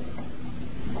corporate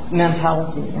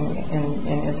mentality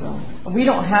in Israel. We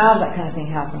don't have that kind of thing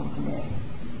happening today.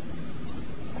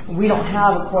 We don't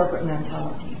have a corporate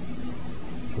mentality.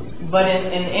 But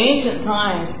in ancient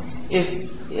times,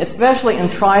 especially in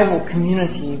tribal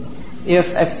communities, if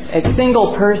a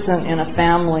single person in a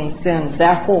family sinned,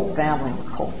 that whole family was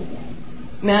cultivated.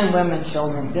 Men, women,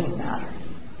 children, didn't matter.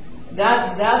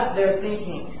 That's their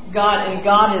thinking. God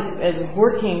is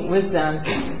working with them.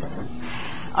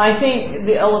 I think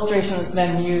the illustration that's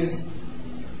been used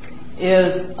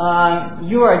is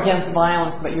you are against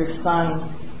violence, but your son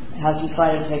has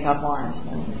decided to take up arms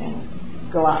and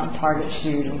go out and target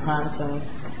shoot and hunt,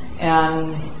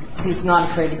 and he's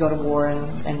not afraid to go to war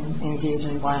and engage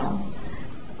in violence.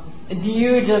 Do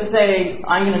you just say,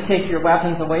 I'm going to take your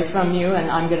weapons away from you and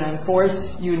I'm going to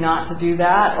enforce you not to do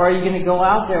that? Or are you going to go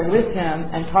out there with him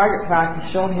and target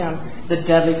practice, show him the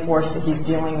deadly force that he's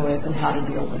dealing with and how to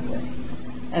deal with it?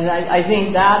 And I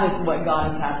think that is what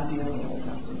God has had to do in the Old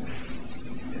Testament.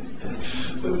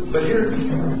 But here,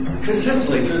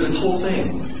 consistently through this whole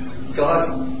thing, God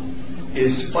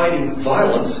is fighting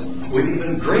violence with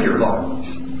even greater violence.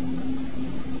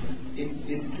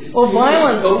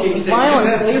 Violence leads to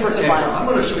violence. I'm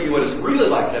going to show you what it's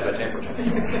really like to have a temper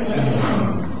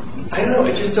tantrum. I don't know,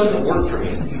 it just doesn't work for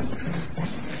me.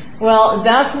 Well,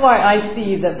 that's why I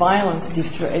see that violence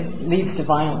leads to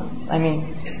violence. I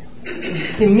mean,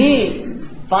 to me,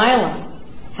 violence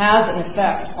has an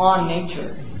effect on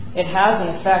nature. It has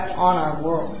an effect on our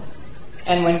world.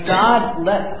 And when God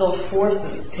lets those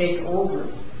forces take over,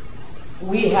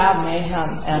 we have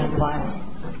mayhem and violence.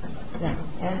 Yeah.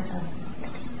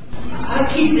 I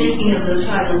keep thinking of the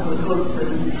title of the book,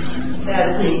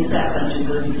 Bad Things Happen to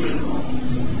Good People.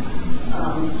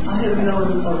 I have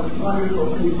known of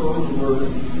wonderful people who were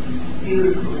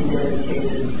beautifully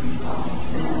dedicated,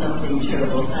 and something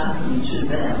terrible happened to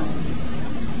them.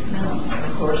 Now,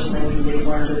 of course, maybe they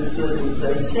weren't as good as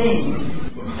they seemed.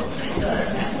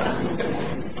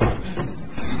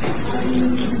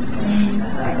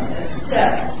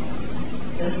 Except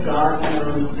that God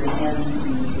knows the end from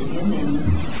the beginning,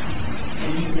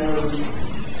 and He knows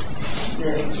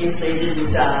that if they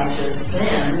didn't die just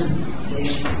then, they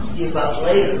give up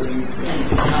later and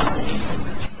do nothing.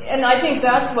 And I think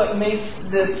that's what makes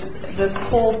this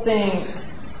whole thing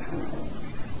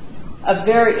a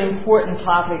very important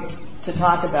topic to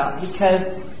talk about, because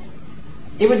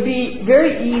it would be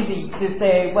very easy to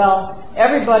say, well,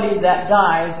 everybody that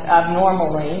dies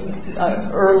abnormally,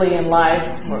 early in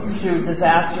life, through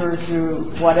disaster,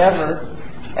 through whatever,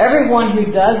 everyone who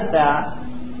does that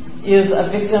is a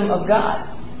victim of God.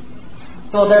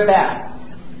 So they're bad.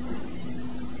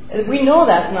 We know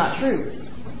that's not true.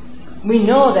 We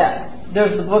know that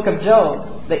there's the book of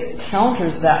Job that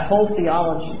counters that whole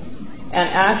theology and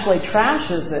actually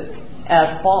trashes it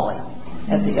as folly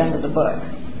at the end of the book.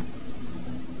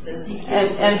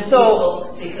 And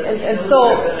so they're going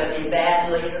to be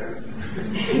bad later.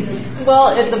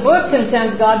 Well, if the book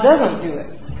contends God doesn't do it.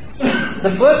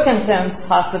 The book contends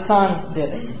Hasatan did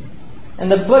it. And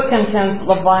the book contends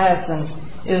Leviathan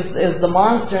is the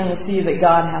monster in the sea that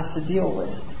God has to deal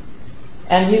with.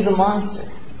 And he's a monster.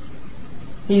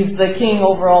 He's the king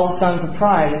over all the sons of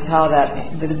pride, is how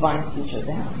the divine speech is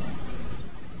down.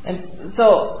 And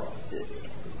so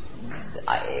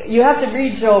you have to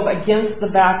read Job against the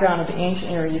background of the ancient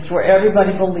Near East, where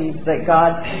everybody believes that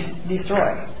God's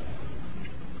destroyed,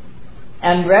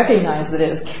 and recognize that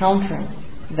it is countering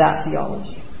that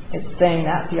theology. It's saying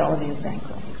that theology is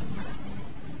bankrupt.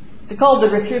 It's called the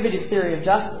retributive theory of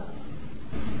justice.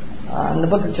 And the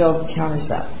book of Job counters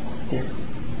that theory.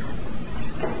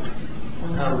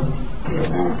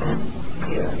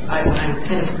 I'm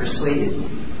kind of persuaded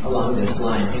along this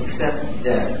line, except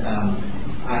that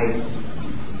I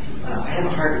have a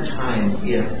harder time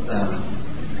if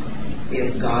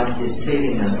God is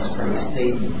saving us from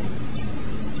Satan,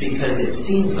 because it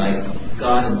seems like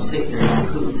God and Satan are in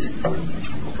cahoots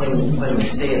when we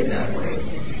say it that way.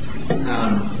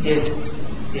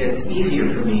 It's easier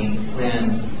for me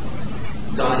when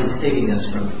God is saving us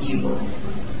from evil.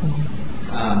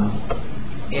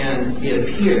 And it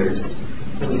appears,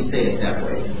 when we say it that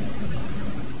way,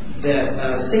 that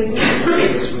Satan doesn't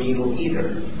save us from evil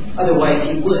either. Otherwise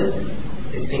he would,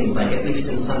 it seems like, at least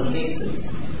in some cases,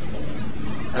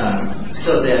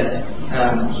 so that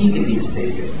he could be the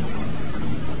Savior.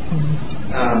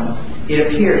 It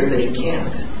appears that he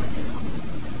can't.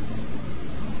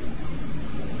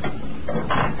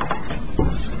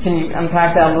 Can you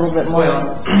unpack that a little bit more?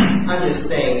 Well, I'm just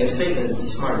saying, if Satan is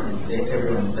as smart as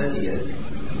everyone says he is,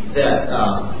 that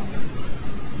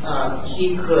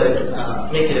he could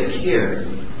make it appear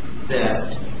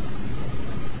that,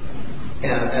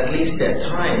 at least at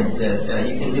times, that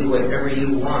you can do whatever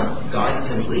you want. God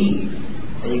can leave,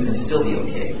 and you can still be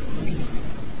okay.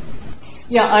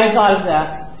 Yeah, I thought of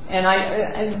that,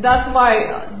 and that's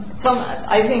why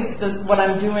I think that what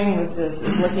I'm doing with this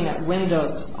is looking at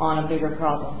windows on a bigger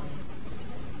problem.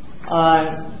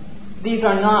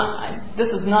 This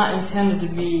is not intended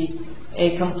to be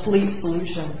a complete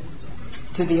solution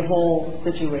to the whole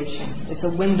situation. It's a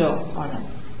window on it.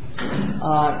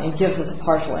 It gives us a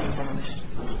partial explanation.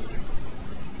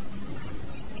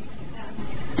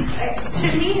 To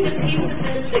me, the piece of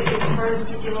this that gets hard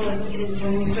to deal with is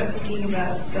when we start thinking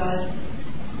about God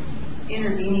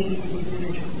intervening in these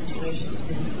individual situations,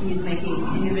 and He's making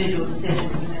individual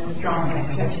decisions and then withdrawing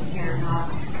an exception here and not.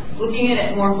 Looking at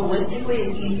it more holistically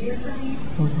is easier for me.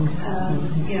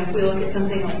 If we look at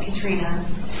something like Katrina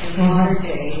in the modern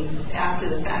day, after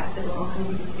the fact, there were all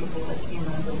kinds of people that came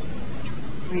up with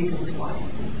reasons why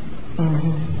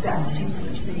that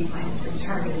particular city might have been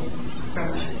targeted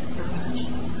from a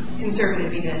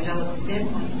conservative evangelical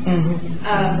standpoint.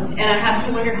 And I have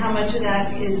to wonder how much of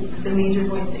that is the major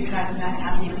voice that you're talking about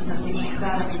asking for something like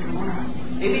Sodom and Gomorrah.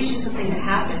 Maybe it's just something that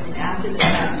happened, and after the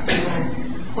fact, people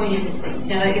pointed at things.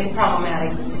 Now, that gets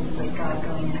problematic with things like God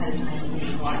going ahead of time and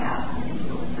being brought out.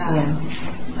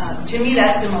 To me,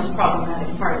 that's the most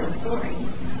problematic part of the story,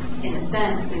 in a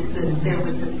sense, is that there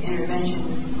was this intervention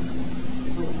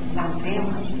with one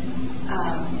family.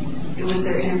 It was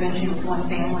their intervention with one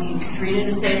family and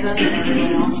Katrina to save them, and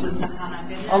everyone else was somehow not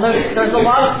good enough. Although there's a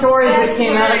lot of stories that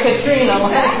came out of Katrina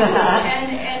like that.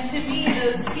 And to me,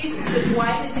 the piece is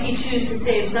why did he choose to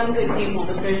save some good people,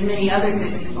 but there's many other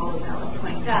good people, as Alice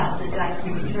points out, that died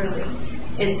prematurely.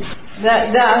 To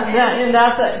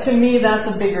me, that's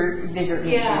a bigger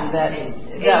issue.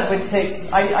 That would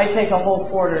take. I take a whole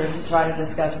quarter to try to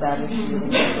discuss that issue. To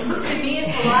me,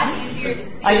 it's a lot easier to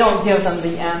see. I don't give them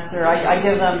the answer. I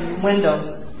give them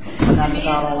windows. To me, it's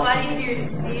a lot easier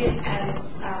to see it as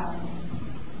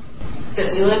that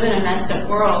we live in a messed up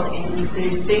world, and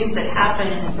there's things that happen,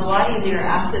 and it's a lot easier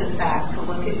after the fact to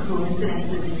look at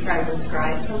coincidences and try to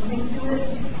ascribe something to it,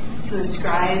 to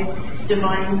ascribe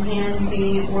divine hand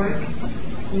being at work.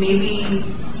 Maybe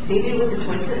it was a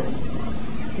coincidence.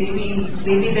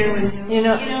 Maybe there was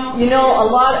a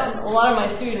lot of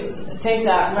my students take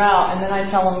that route, and then I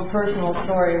tell them a personal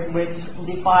story which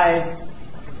defies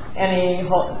any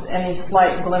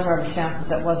slight glimmer of a chance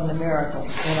that wasn't a miracle.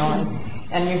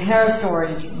 And you hear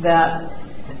stories that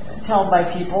told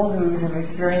by people who have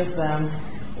experienced them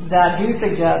that do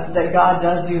suggest that God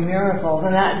does do miracles,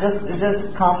 and that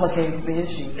just complicates the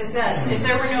issue. It does. If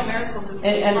there were no miracles,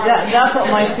 that's what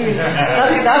my students.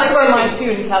 That's where my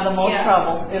students have the most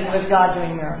trouble is with God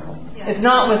doing miracles. Yeah. It's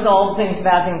not with all bad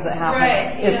things that happen.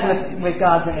 Right. It's with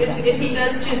God's intervention. If He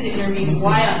does choose to intervene,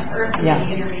 why on earth would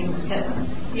He intervene with Hitler?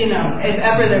 If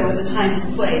ever there was a time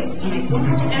and place to make one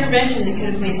little intervention that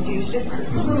could have made a huge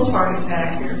difference. It's a little hard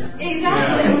attack here.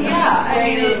 Exactly. Yeah. I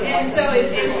mean, and so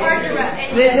it's hard to.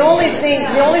 The only thing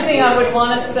I would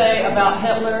want to say about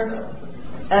Hitler,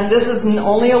 and this is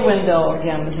only a window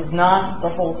again. This is not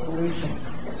the whole solution.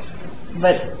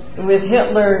 But with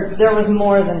Hitler, there was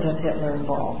more than just Hitler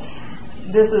involved.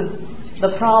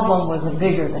 The problem was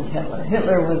bigger than Hitler.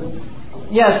 Hitler was.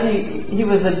 Yes, he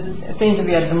was seemed to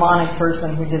be a demonic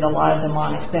person who did a lot of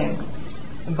demonic things.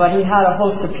 But he had a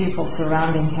host of people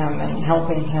surrounding him and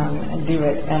helping him and do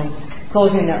it and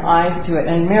closing their eyes to it.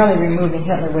 And merely removing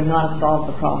Hitler would not have solved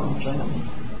the problem for him.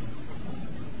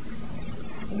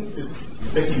 Just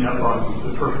picking up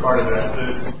on the first part of that,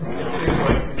 it seems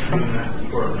like,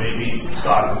 or maybe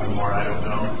Sodom more, I don't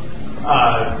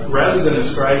know. Rather than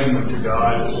ascribing them to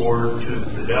God or to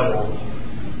the devil,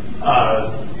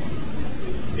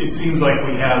 it seems like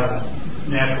we have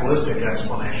naturalistic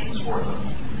explanations for them.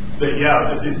 That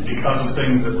because of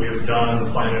things that we have done,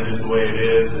 the planet is the way it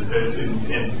is,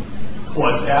 and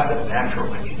floods happen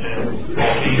naturally, and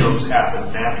volcanoes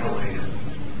happen naturally.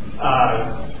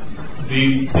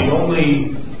 The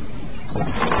only,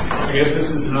 I guess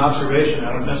this is an observation,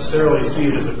 I don't necessarily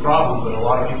see it as a problem, but a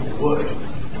lot of people would,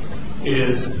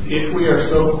 is if we are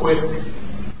so quick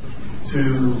to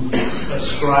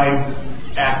ascribe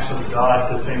acts of God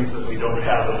to things that we don't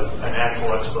have an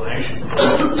actual explanation for,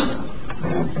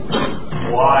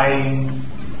 why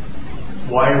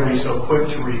are we so quick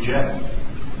to reject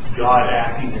God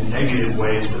acting in negative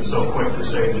ways, but so quick to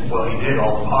say that, well, He did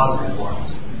all the positive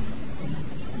ones?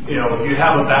 If you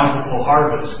have a bountiful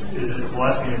harvest, is it a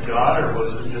blessing of God, or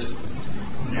was it just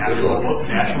naturally what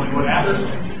happened?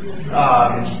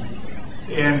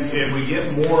 And we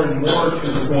get more and more to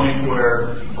the point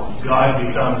where God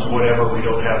becomes whatever we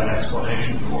don't have an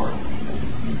explanation for.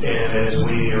 And as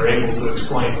we are able to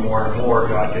explain more and more,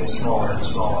 God gets smaller and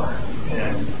smaller.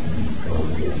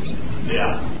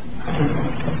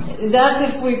 And that's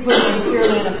if we put him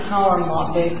purely in a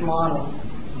power-based model.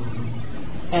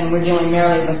 And we're dealing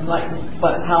merely with what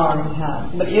power He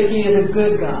has. But if He is a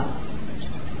good God,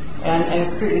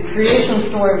 and the creation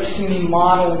story, which to me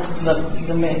models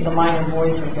the minor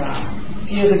voice of God. If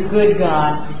He is a good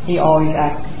God, He always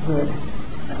acts good.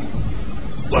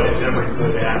 But is every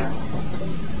good act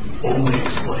only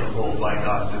explainable by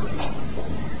God doing it?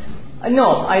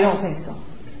 No, I don't think so.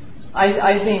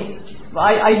 I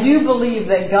do believe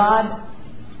that God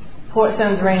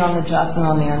sends rain on the just and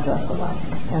on the unjust alike,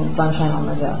 and sunshine on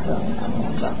the just and the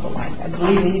unjust alike. I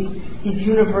believe He's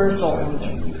universal in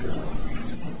this.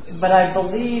 But I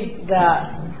believe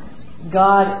that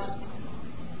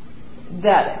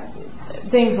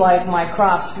things like my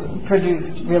crops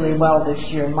produced really well this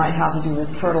year might have to do with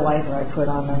fertilizer I put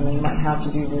on them. They might have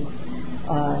to do with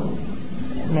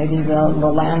maybe the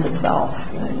land itself,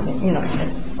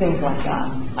 things like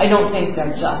that. I don't think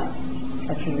they're just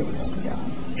attributable to God.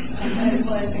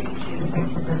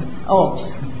 Oh,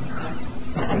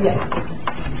 yes.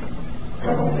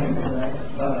 Several things that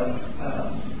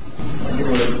you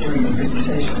were doing the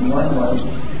presentation. One was,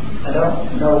 I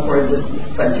don't know where this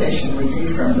citation would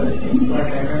be from, but it seems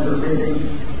like I remember reading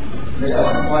that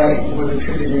Ellen White was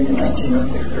attributing the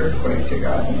 1906 earthquake to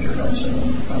God's intervention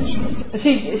and punishment.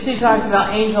 She talks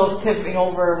about angels tipping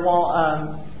over wall.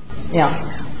 Yeah.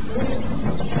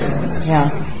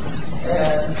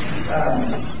 And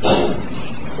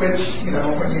which,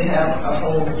 when you have a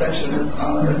whole section that's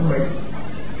on earthquake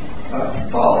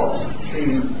faults,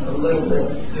 seems a little bit,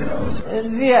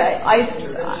 Yeah, I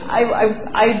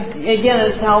again,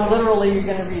 it's how literally you're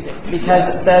going to read it,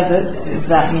 because it says it. Does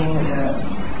that mean?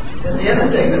 Yeah. And the other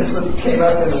thing, this came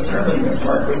up in a sermon that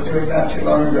Mark was doing not too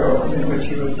long ago, in which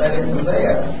he was citing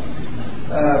Hosea.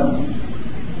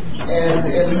 And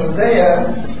in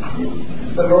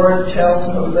Hosea, the Lord tells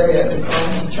Hosea to call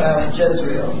his child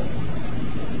Jezreel,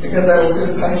 because I will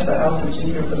soon punish the house of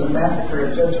Judah for the massacre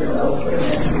of Jezreel. I will put an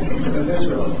end to the kingdom of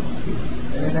Israel.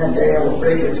 And in that day I will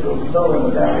break Israel's bow in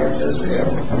the valley of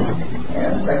Jezreel.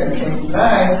 And 2 Kings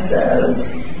 9 says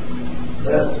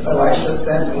that Elisha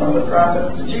sent one of the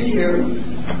prophets to Jehu.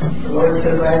 The Lord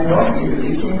says, I anoint you to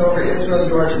be king over Israel.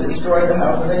 You are to destroy the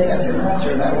house of Ahab your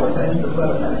master, and I will avenge the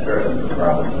blood of my servants, the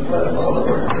prophets, the blood of all the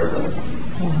Lord's servants.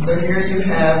 So here you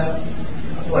have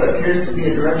what appears to be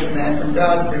a direct command from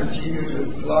God for Jehu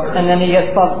to slaughter. And then he gets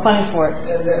punished for it.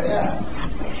 And then,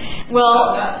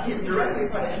 Well, not directly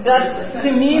punished.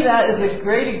 To me, that is a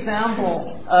great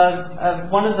example of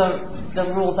one of the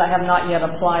rules I have not yet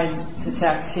applied to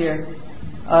text here,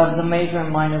 of the major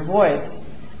and minor voice.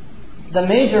 The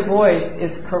major voice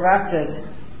is corrected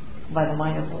by the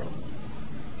minor voice.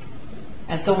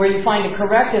 And so where you find a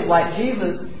corrective like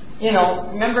Jesus,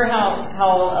 remember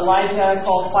how Elijah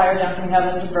called fire down from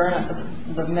heaven to burn up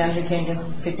the men who came to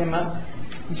pick him up?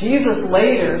 Jesus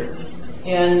later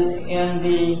in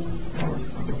the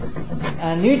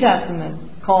New Testament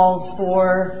calls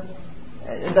for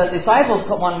the disciples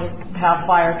wanted to have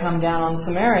fire come down on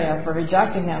Samaria for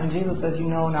rejecting him. And Jesus says, you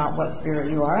know not what spirit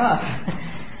you are of.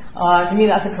 To me,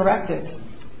 that's a corrective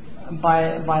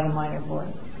by the minor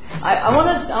voice. I want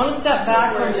to step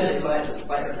back from this. Where did Elijah's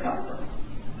fire come from?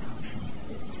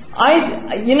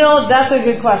 That's a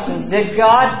good question. Did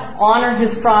God honor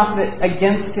his prophet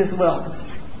against his will?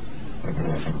 I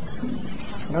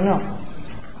don't know.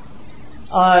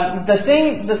 The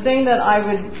thing that I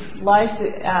would like to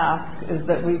ask is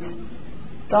that we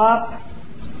stop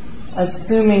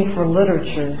assuming for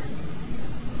literature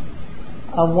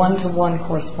a one-to-one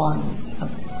correspondence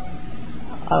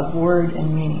of word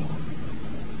and meaning.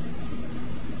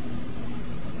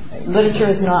 Literature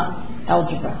is not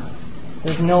algebra.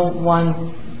 There's no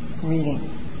one reading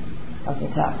of the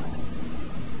text.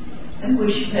 And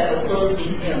we should have a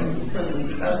closing hymn because we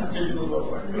trusted the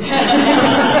Lord.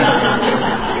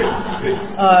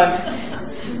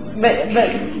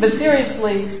 But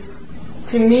seriously,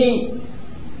 to me,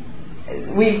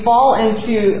 we fall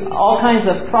into all kinds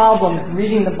of problems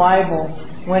reading the Bible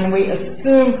when we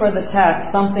assume for the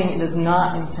text something it is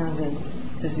not intended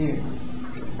to do.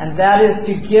 And that is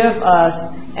to give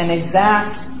us an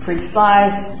exact,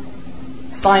 precise,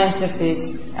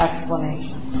 scientific explanation.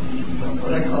 That's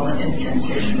what I call an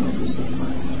incantation.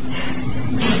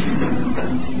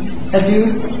 Adieu?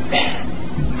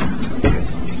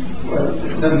 Well,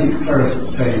 let me first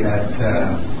say that,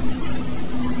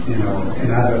 in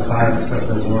other parts of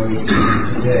the world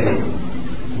today,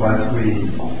 what we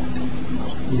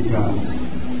don't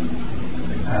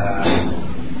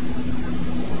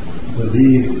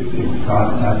believe in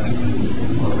God's attributes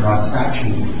or God's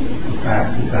actions, in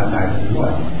fact, is that matter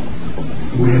what.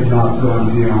 We have not gone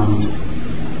beyond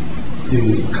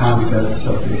the concepts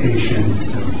of the ancients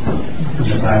and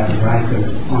the Bible writers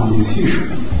on this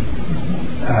issue.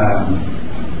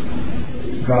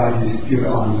 God is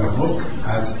still on the hook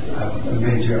as a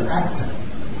major actor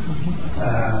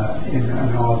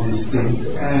in all these things,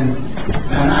 and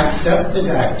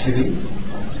accepted actually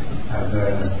as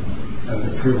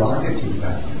a prerogative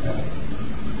that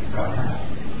God has.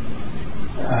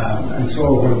 And so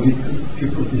when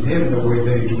people behave the way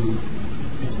they do,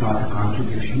 it's not a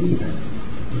contradiction either.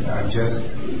 They are just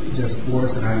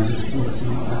words and I'm just words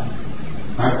and all that.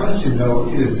 My question, though,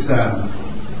 is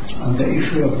on the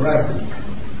issue of rhetoric.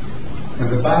 And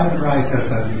the Bible writers,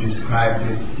 as you described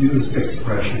it, used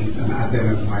expressions, and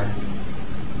Adam White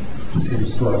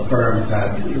seems to affirm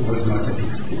that it was not a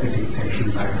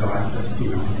dictation by God, but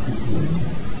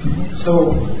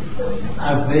So,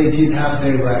 as they did have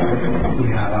their rhetoric, we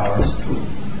have ours too.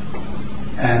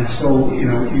 And so,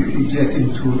 you get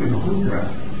into whose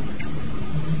rhetoric,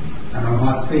 and on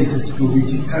what basis do we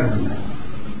determine that?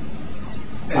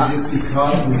 Is it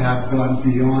because we have gone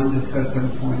beyond a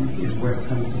certain point in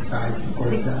Western society,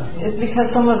 or is that? It's because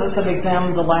some of us have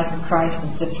examined the life of Christ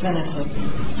as definitive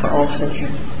for all Scripture.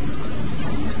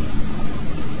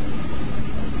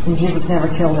 And Jesus never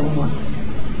killed anyone.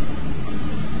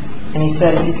 And he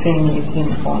said, if you've seen me, you've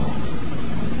seen the Father.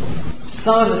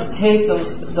 Some of us take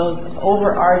those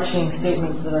overarching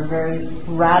statements that are very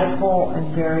radical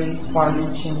and very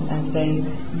far-reaching and say,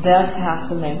 death has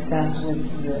to make sense with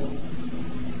this.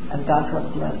 And that's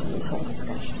what led to this whole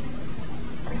discussion.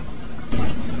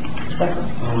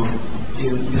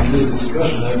 In this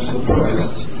discussion, I'm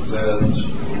surprised that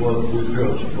what we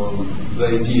heard from the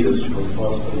ideas from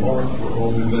Pastor Mark were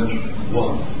only mentioned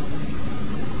one.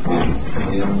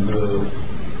 And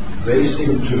they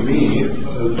seem to me,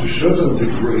 to a certain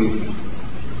degree,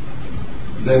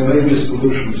 there may be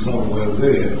solutions somewhere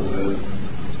there.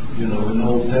 In the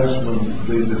Old Testament,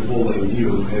 the whole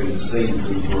idea of having saints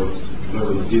was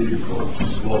very difficult to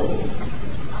swallow.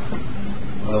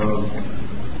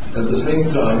 At the same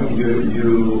time,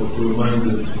 you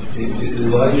reminded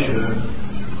Elisha,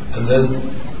 and then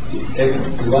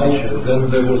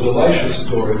there was Elisha's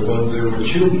story when there were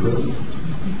children,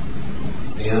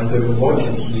 and they were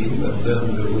watching him, and then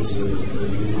there was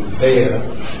a bear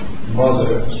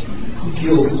mother who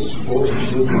killed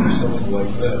 40 children or something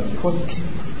like that.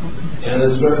 And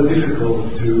it's very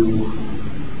difficult to,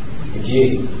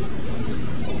 again,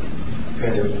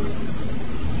 kind of,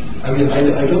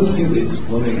 I don't see the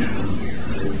explanation.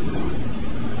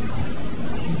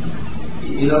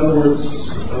 In other words,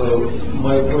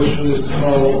 my question is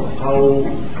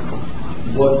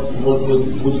what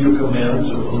would you comment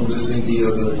on this idea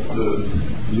that the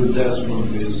New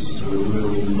Testament is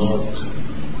really not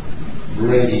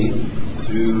ready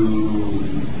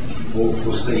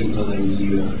for Satan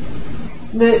idea?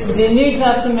 The New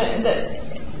Testament,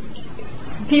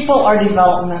 people are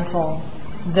developmental.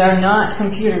 They're not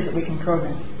computers that we can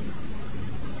program.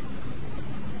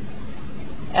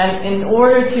 And in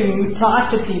order to talk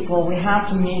to people, we have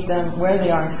to meet them where they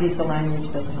are and speak the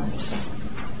language that they understand.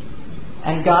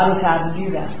 And God has had to do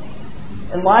that.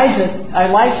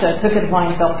 Elisha took it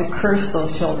upon himself to curse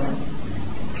those children.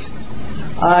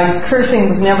 Cursing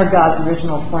was never God's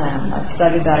original plan. I've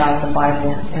studied that out of the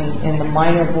Bible, and the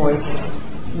minor voice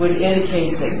would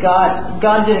indicate that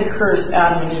God didn't curse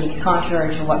Adam and Eve,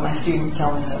 contrary to what my students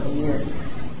tell me every year.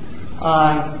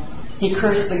 He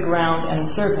cursed the ground and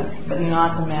the serpent, but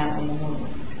not the man and the woman.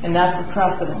 And that's the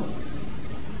precedent,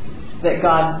 that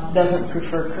God doesn't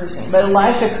prefer cursing. But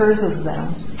Elisha curses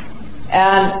them,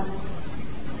 and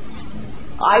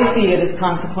I see it as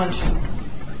consequential.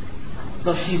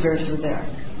 Those she-bears were there.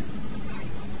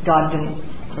 God didn't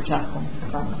protect them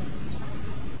from them.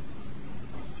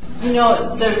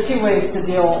 There's two ways to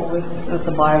deal with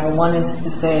the Bible. One is to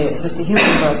say it's just a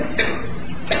human book,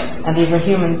 and these are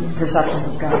human perceptions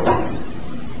of God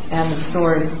and the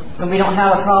story. And we don't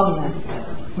have a problem then.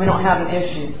 We don't have an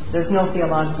issue. There's no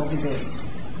theological debate.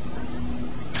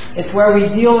 It's where we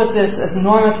deal with this as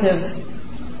normative,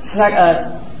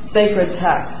 sacred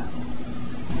text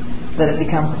that it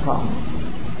becomes a problem.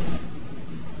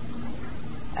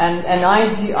 And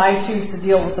I choose to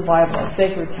deal with the Bible as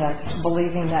sacred text,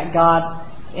 believing that God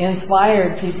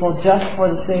inspired people just for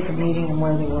the sake of meeting them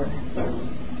where they were.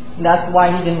 And that's why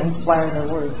He didn't inspire their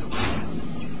words.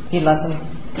 He let them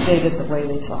state it the way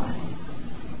they saw it.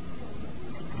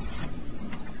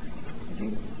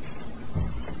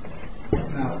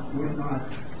 Now, we're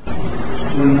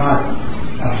not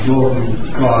absorbing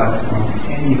God from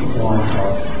any form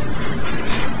of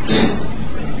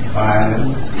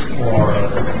violence or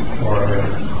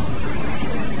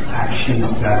actions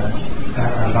that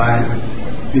are violent,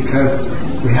 because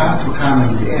we have to come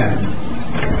in the end,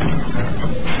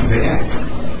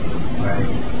 right?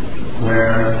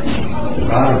 Where a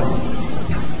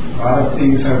lot of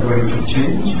things are going to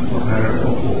change, for better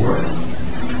or for worse.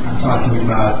 I'm talking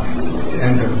about the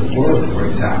end of the world, for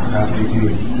example. That we do.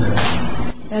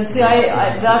 And see,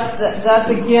 that's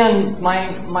again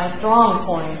my strong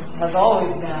point has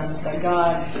always been that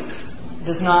God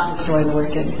does not destroy the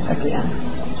wicked at the end.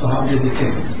 So how does it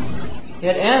end?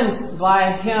 It ends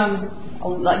by Him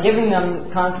giving them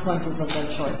consequences of their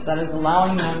choice. That is,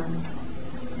 allowing them,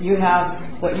 you have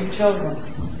what you've chosen,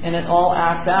 and it all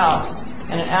acts out.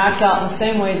 And it acts out in the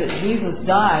same way that Jesus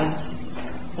died.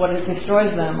 What it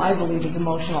destroys them, I believe, is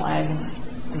emotional agony.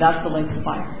 And that's the lake of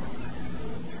fire.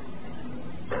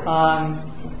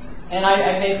 And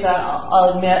I base that,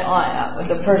 I'll admit,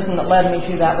 the person that led me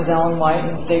to that was Ellen White,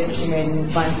 and the statement she made in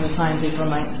the Signs of the Times,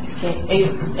 April 18,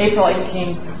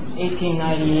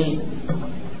 1898.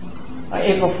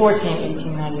 April 14,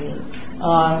 1898.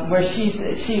 where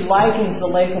she likens the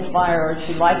lake of fire, or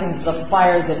she likens the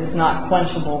fire that is not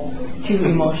quenchable to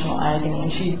emotional agony,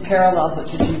 and she parallels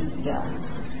it to Jesus' death.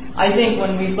 I think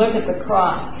when we look at the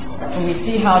cross and we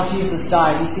see how Jesus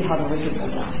died, we see how the wicked will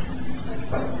die.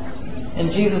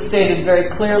 And Jesus stated very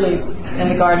clearly in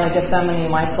the Garden of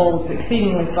Gethsemane, "My soul is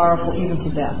exceedingly sorrowful, even to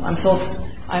death. I'm so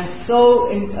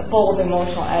full of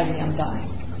emotional agony, I'm dying."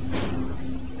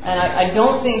 And I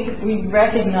don't think we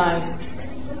recognize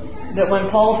that when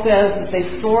Paul says that they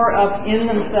store up in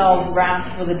themselves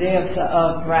wrath for the day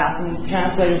of wrath, and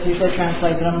translators usually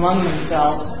translate it among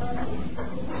themselves,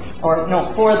 or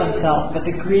no, for themselves, but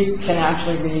the Greek can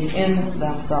actually read in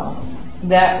themselves,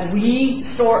 that we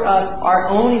store up our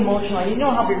own emotional, you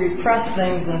know how we repress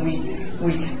things and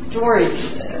we storage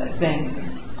things.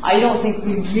 I don't think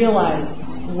we realize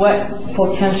what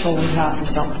potential we have for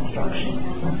self-destruction.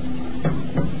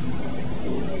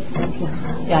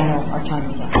 Yeah, I know, our time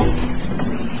is up.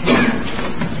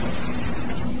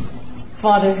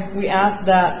 Father, we ask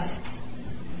that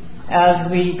as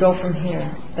we go from here,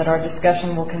 that our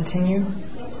discussion will continue,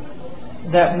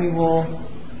 that we will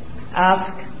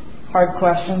ask hard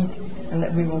questions, and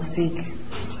that we will seek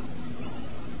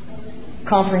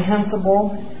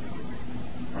comprehensible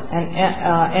and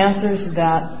answers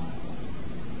that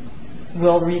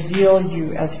will reveal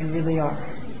you as you really are.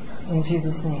 In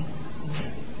Jesus' name.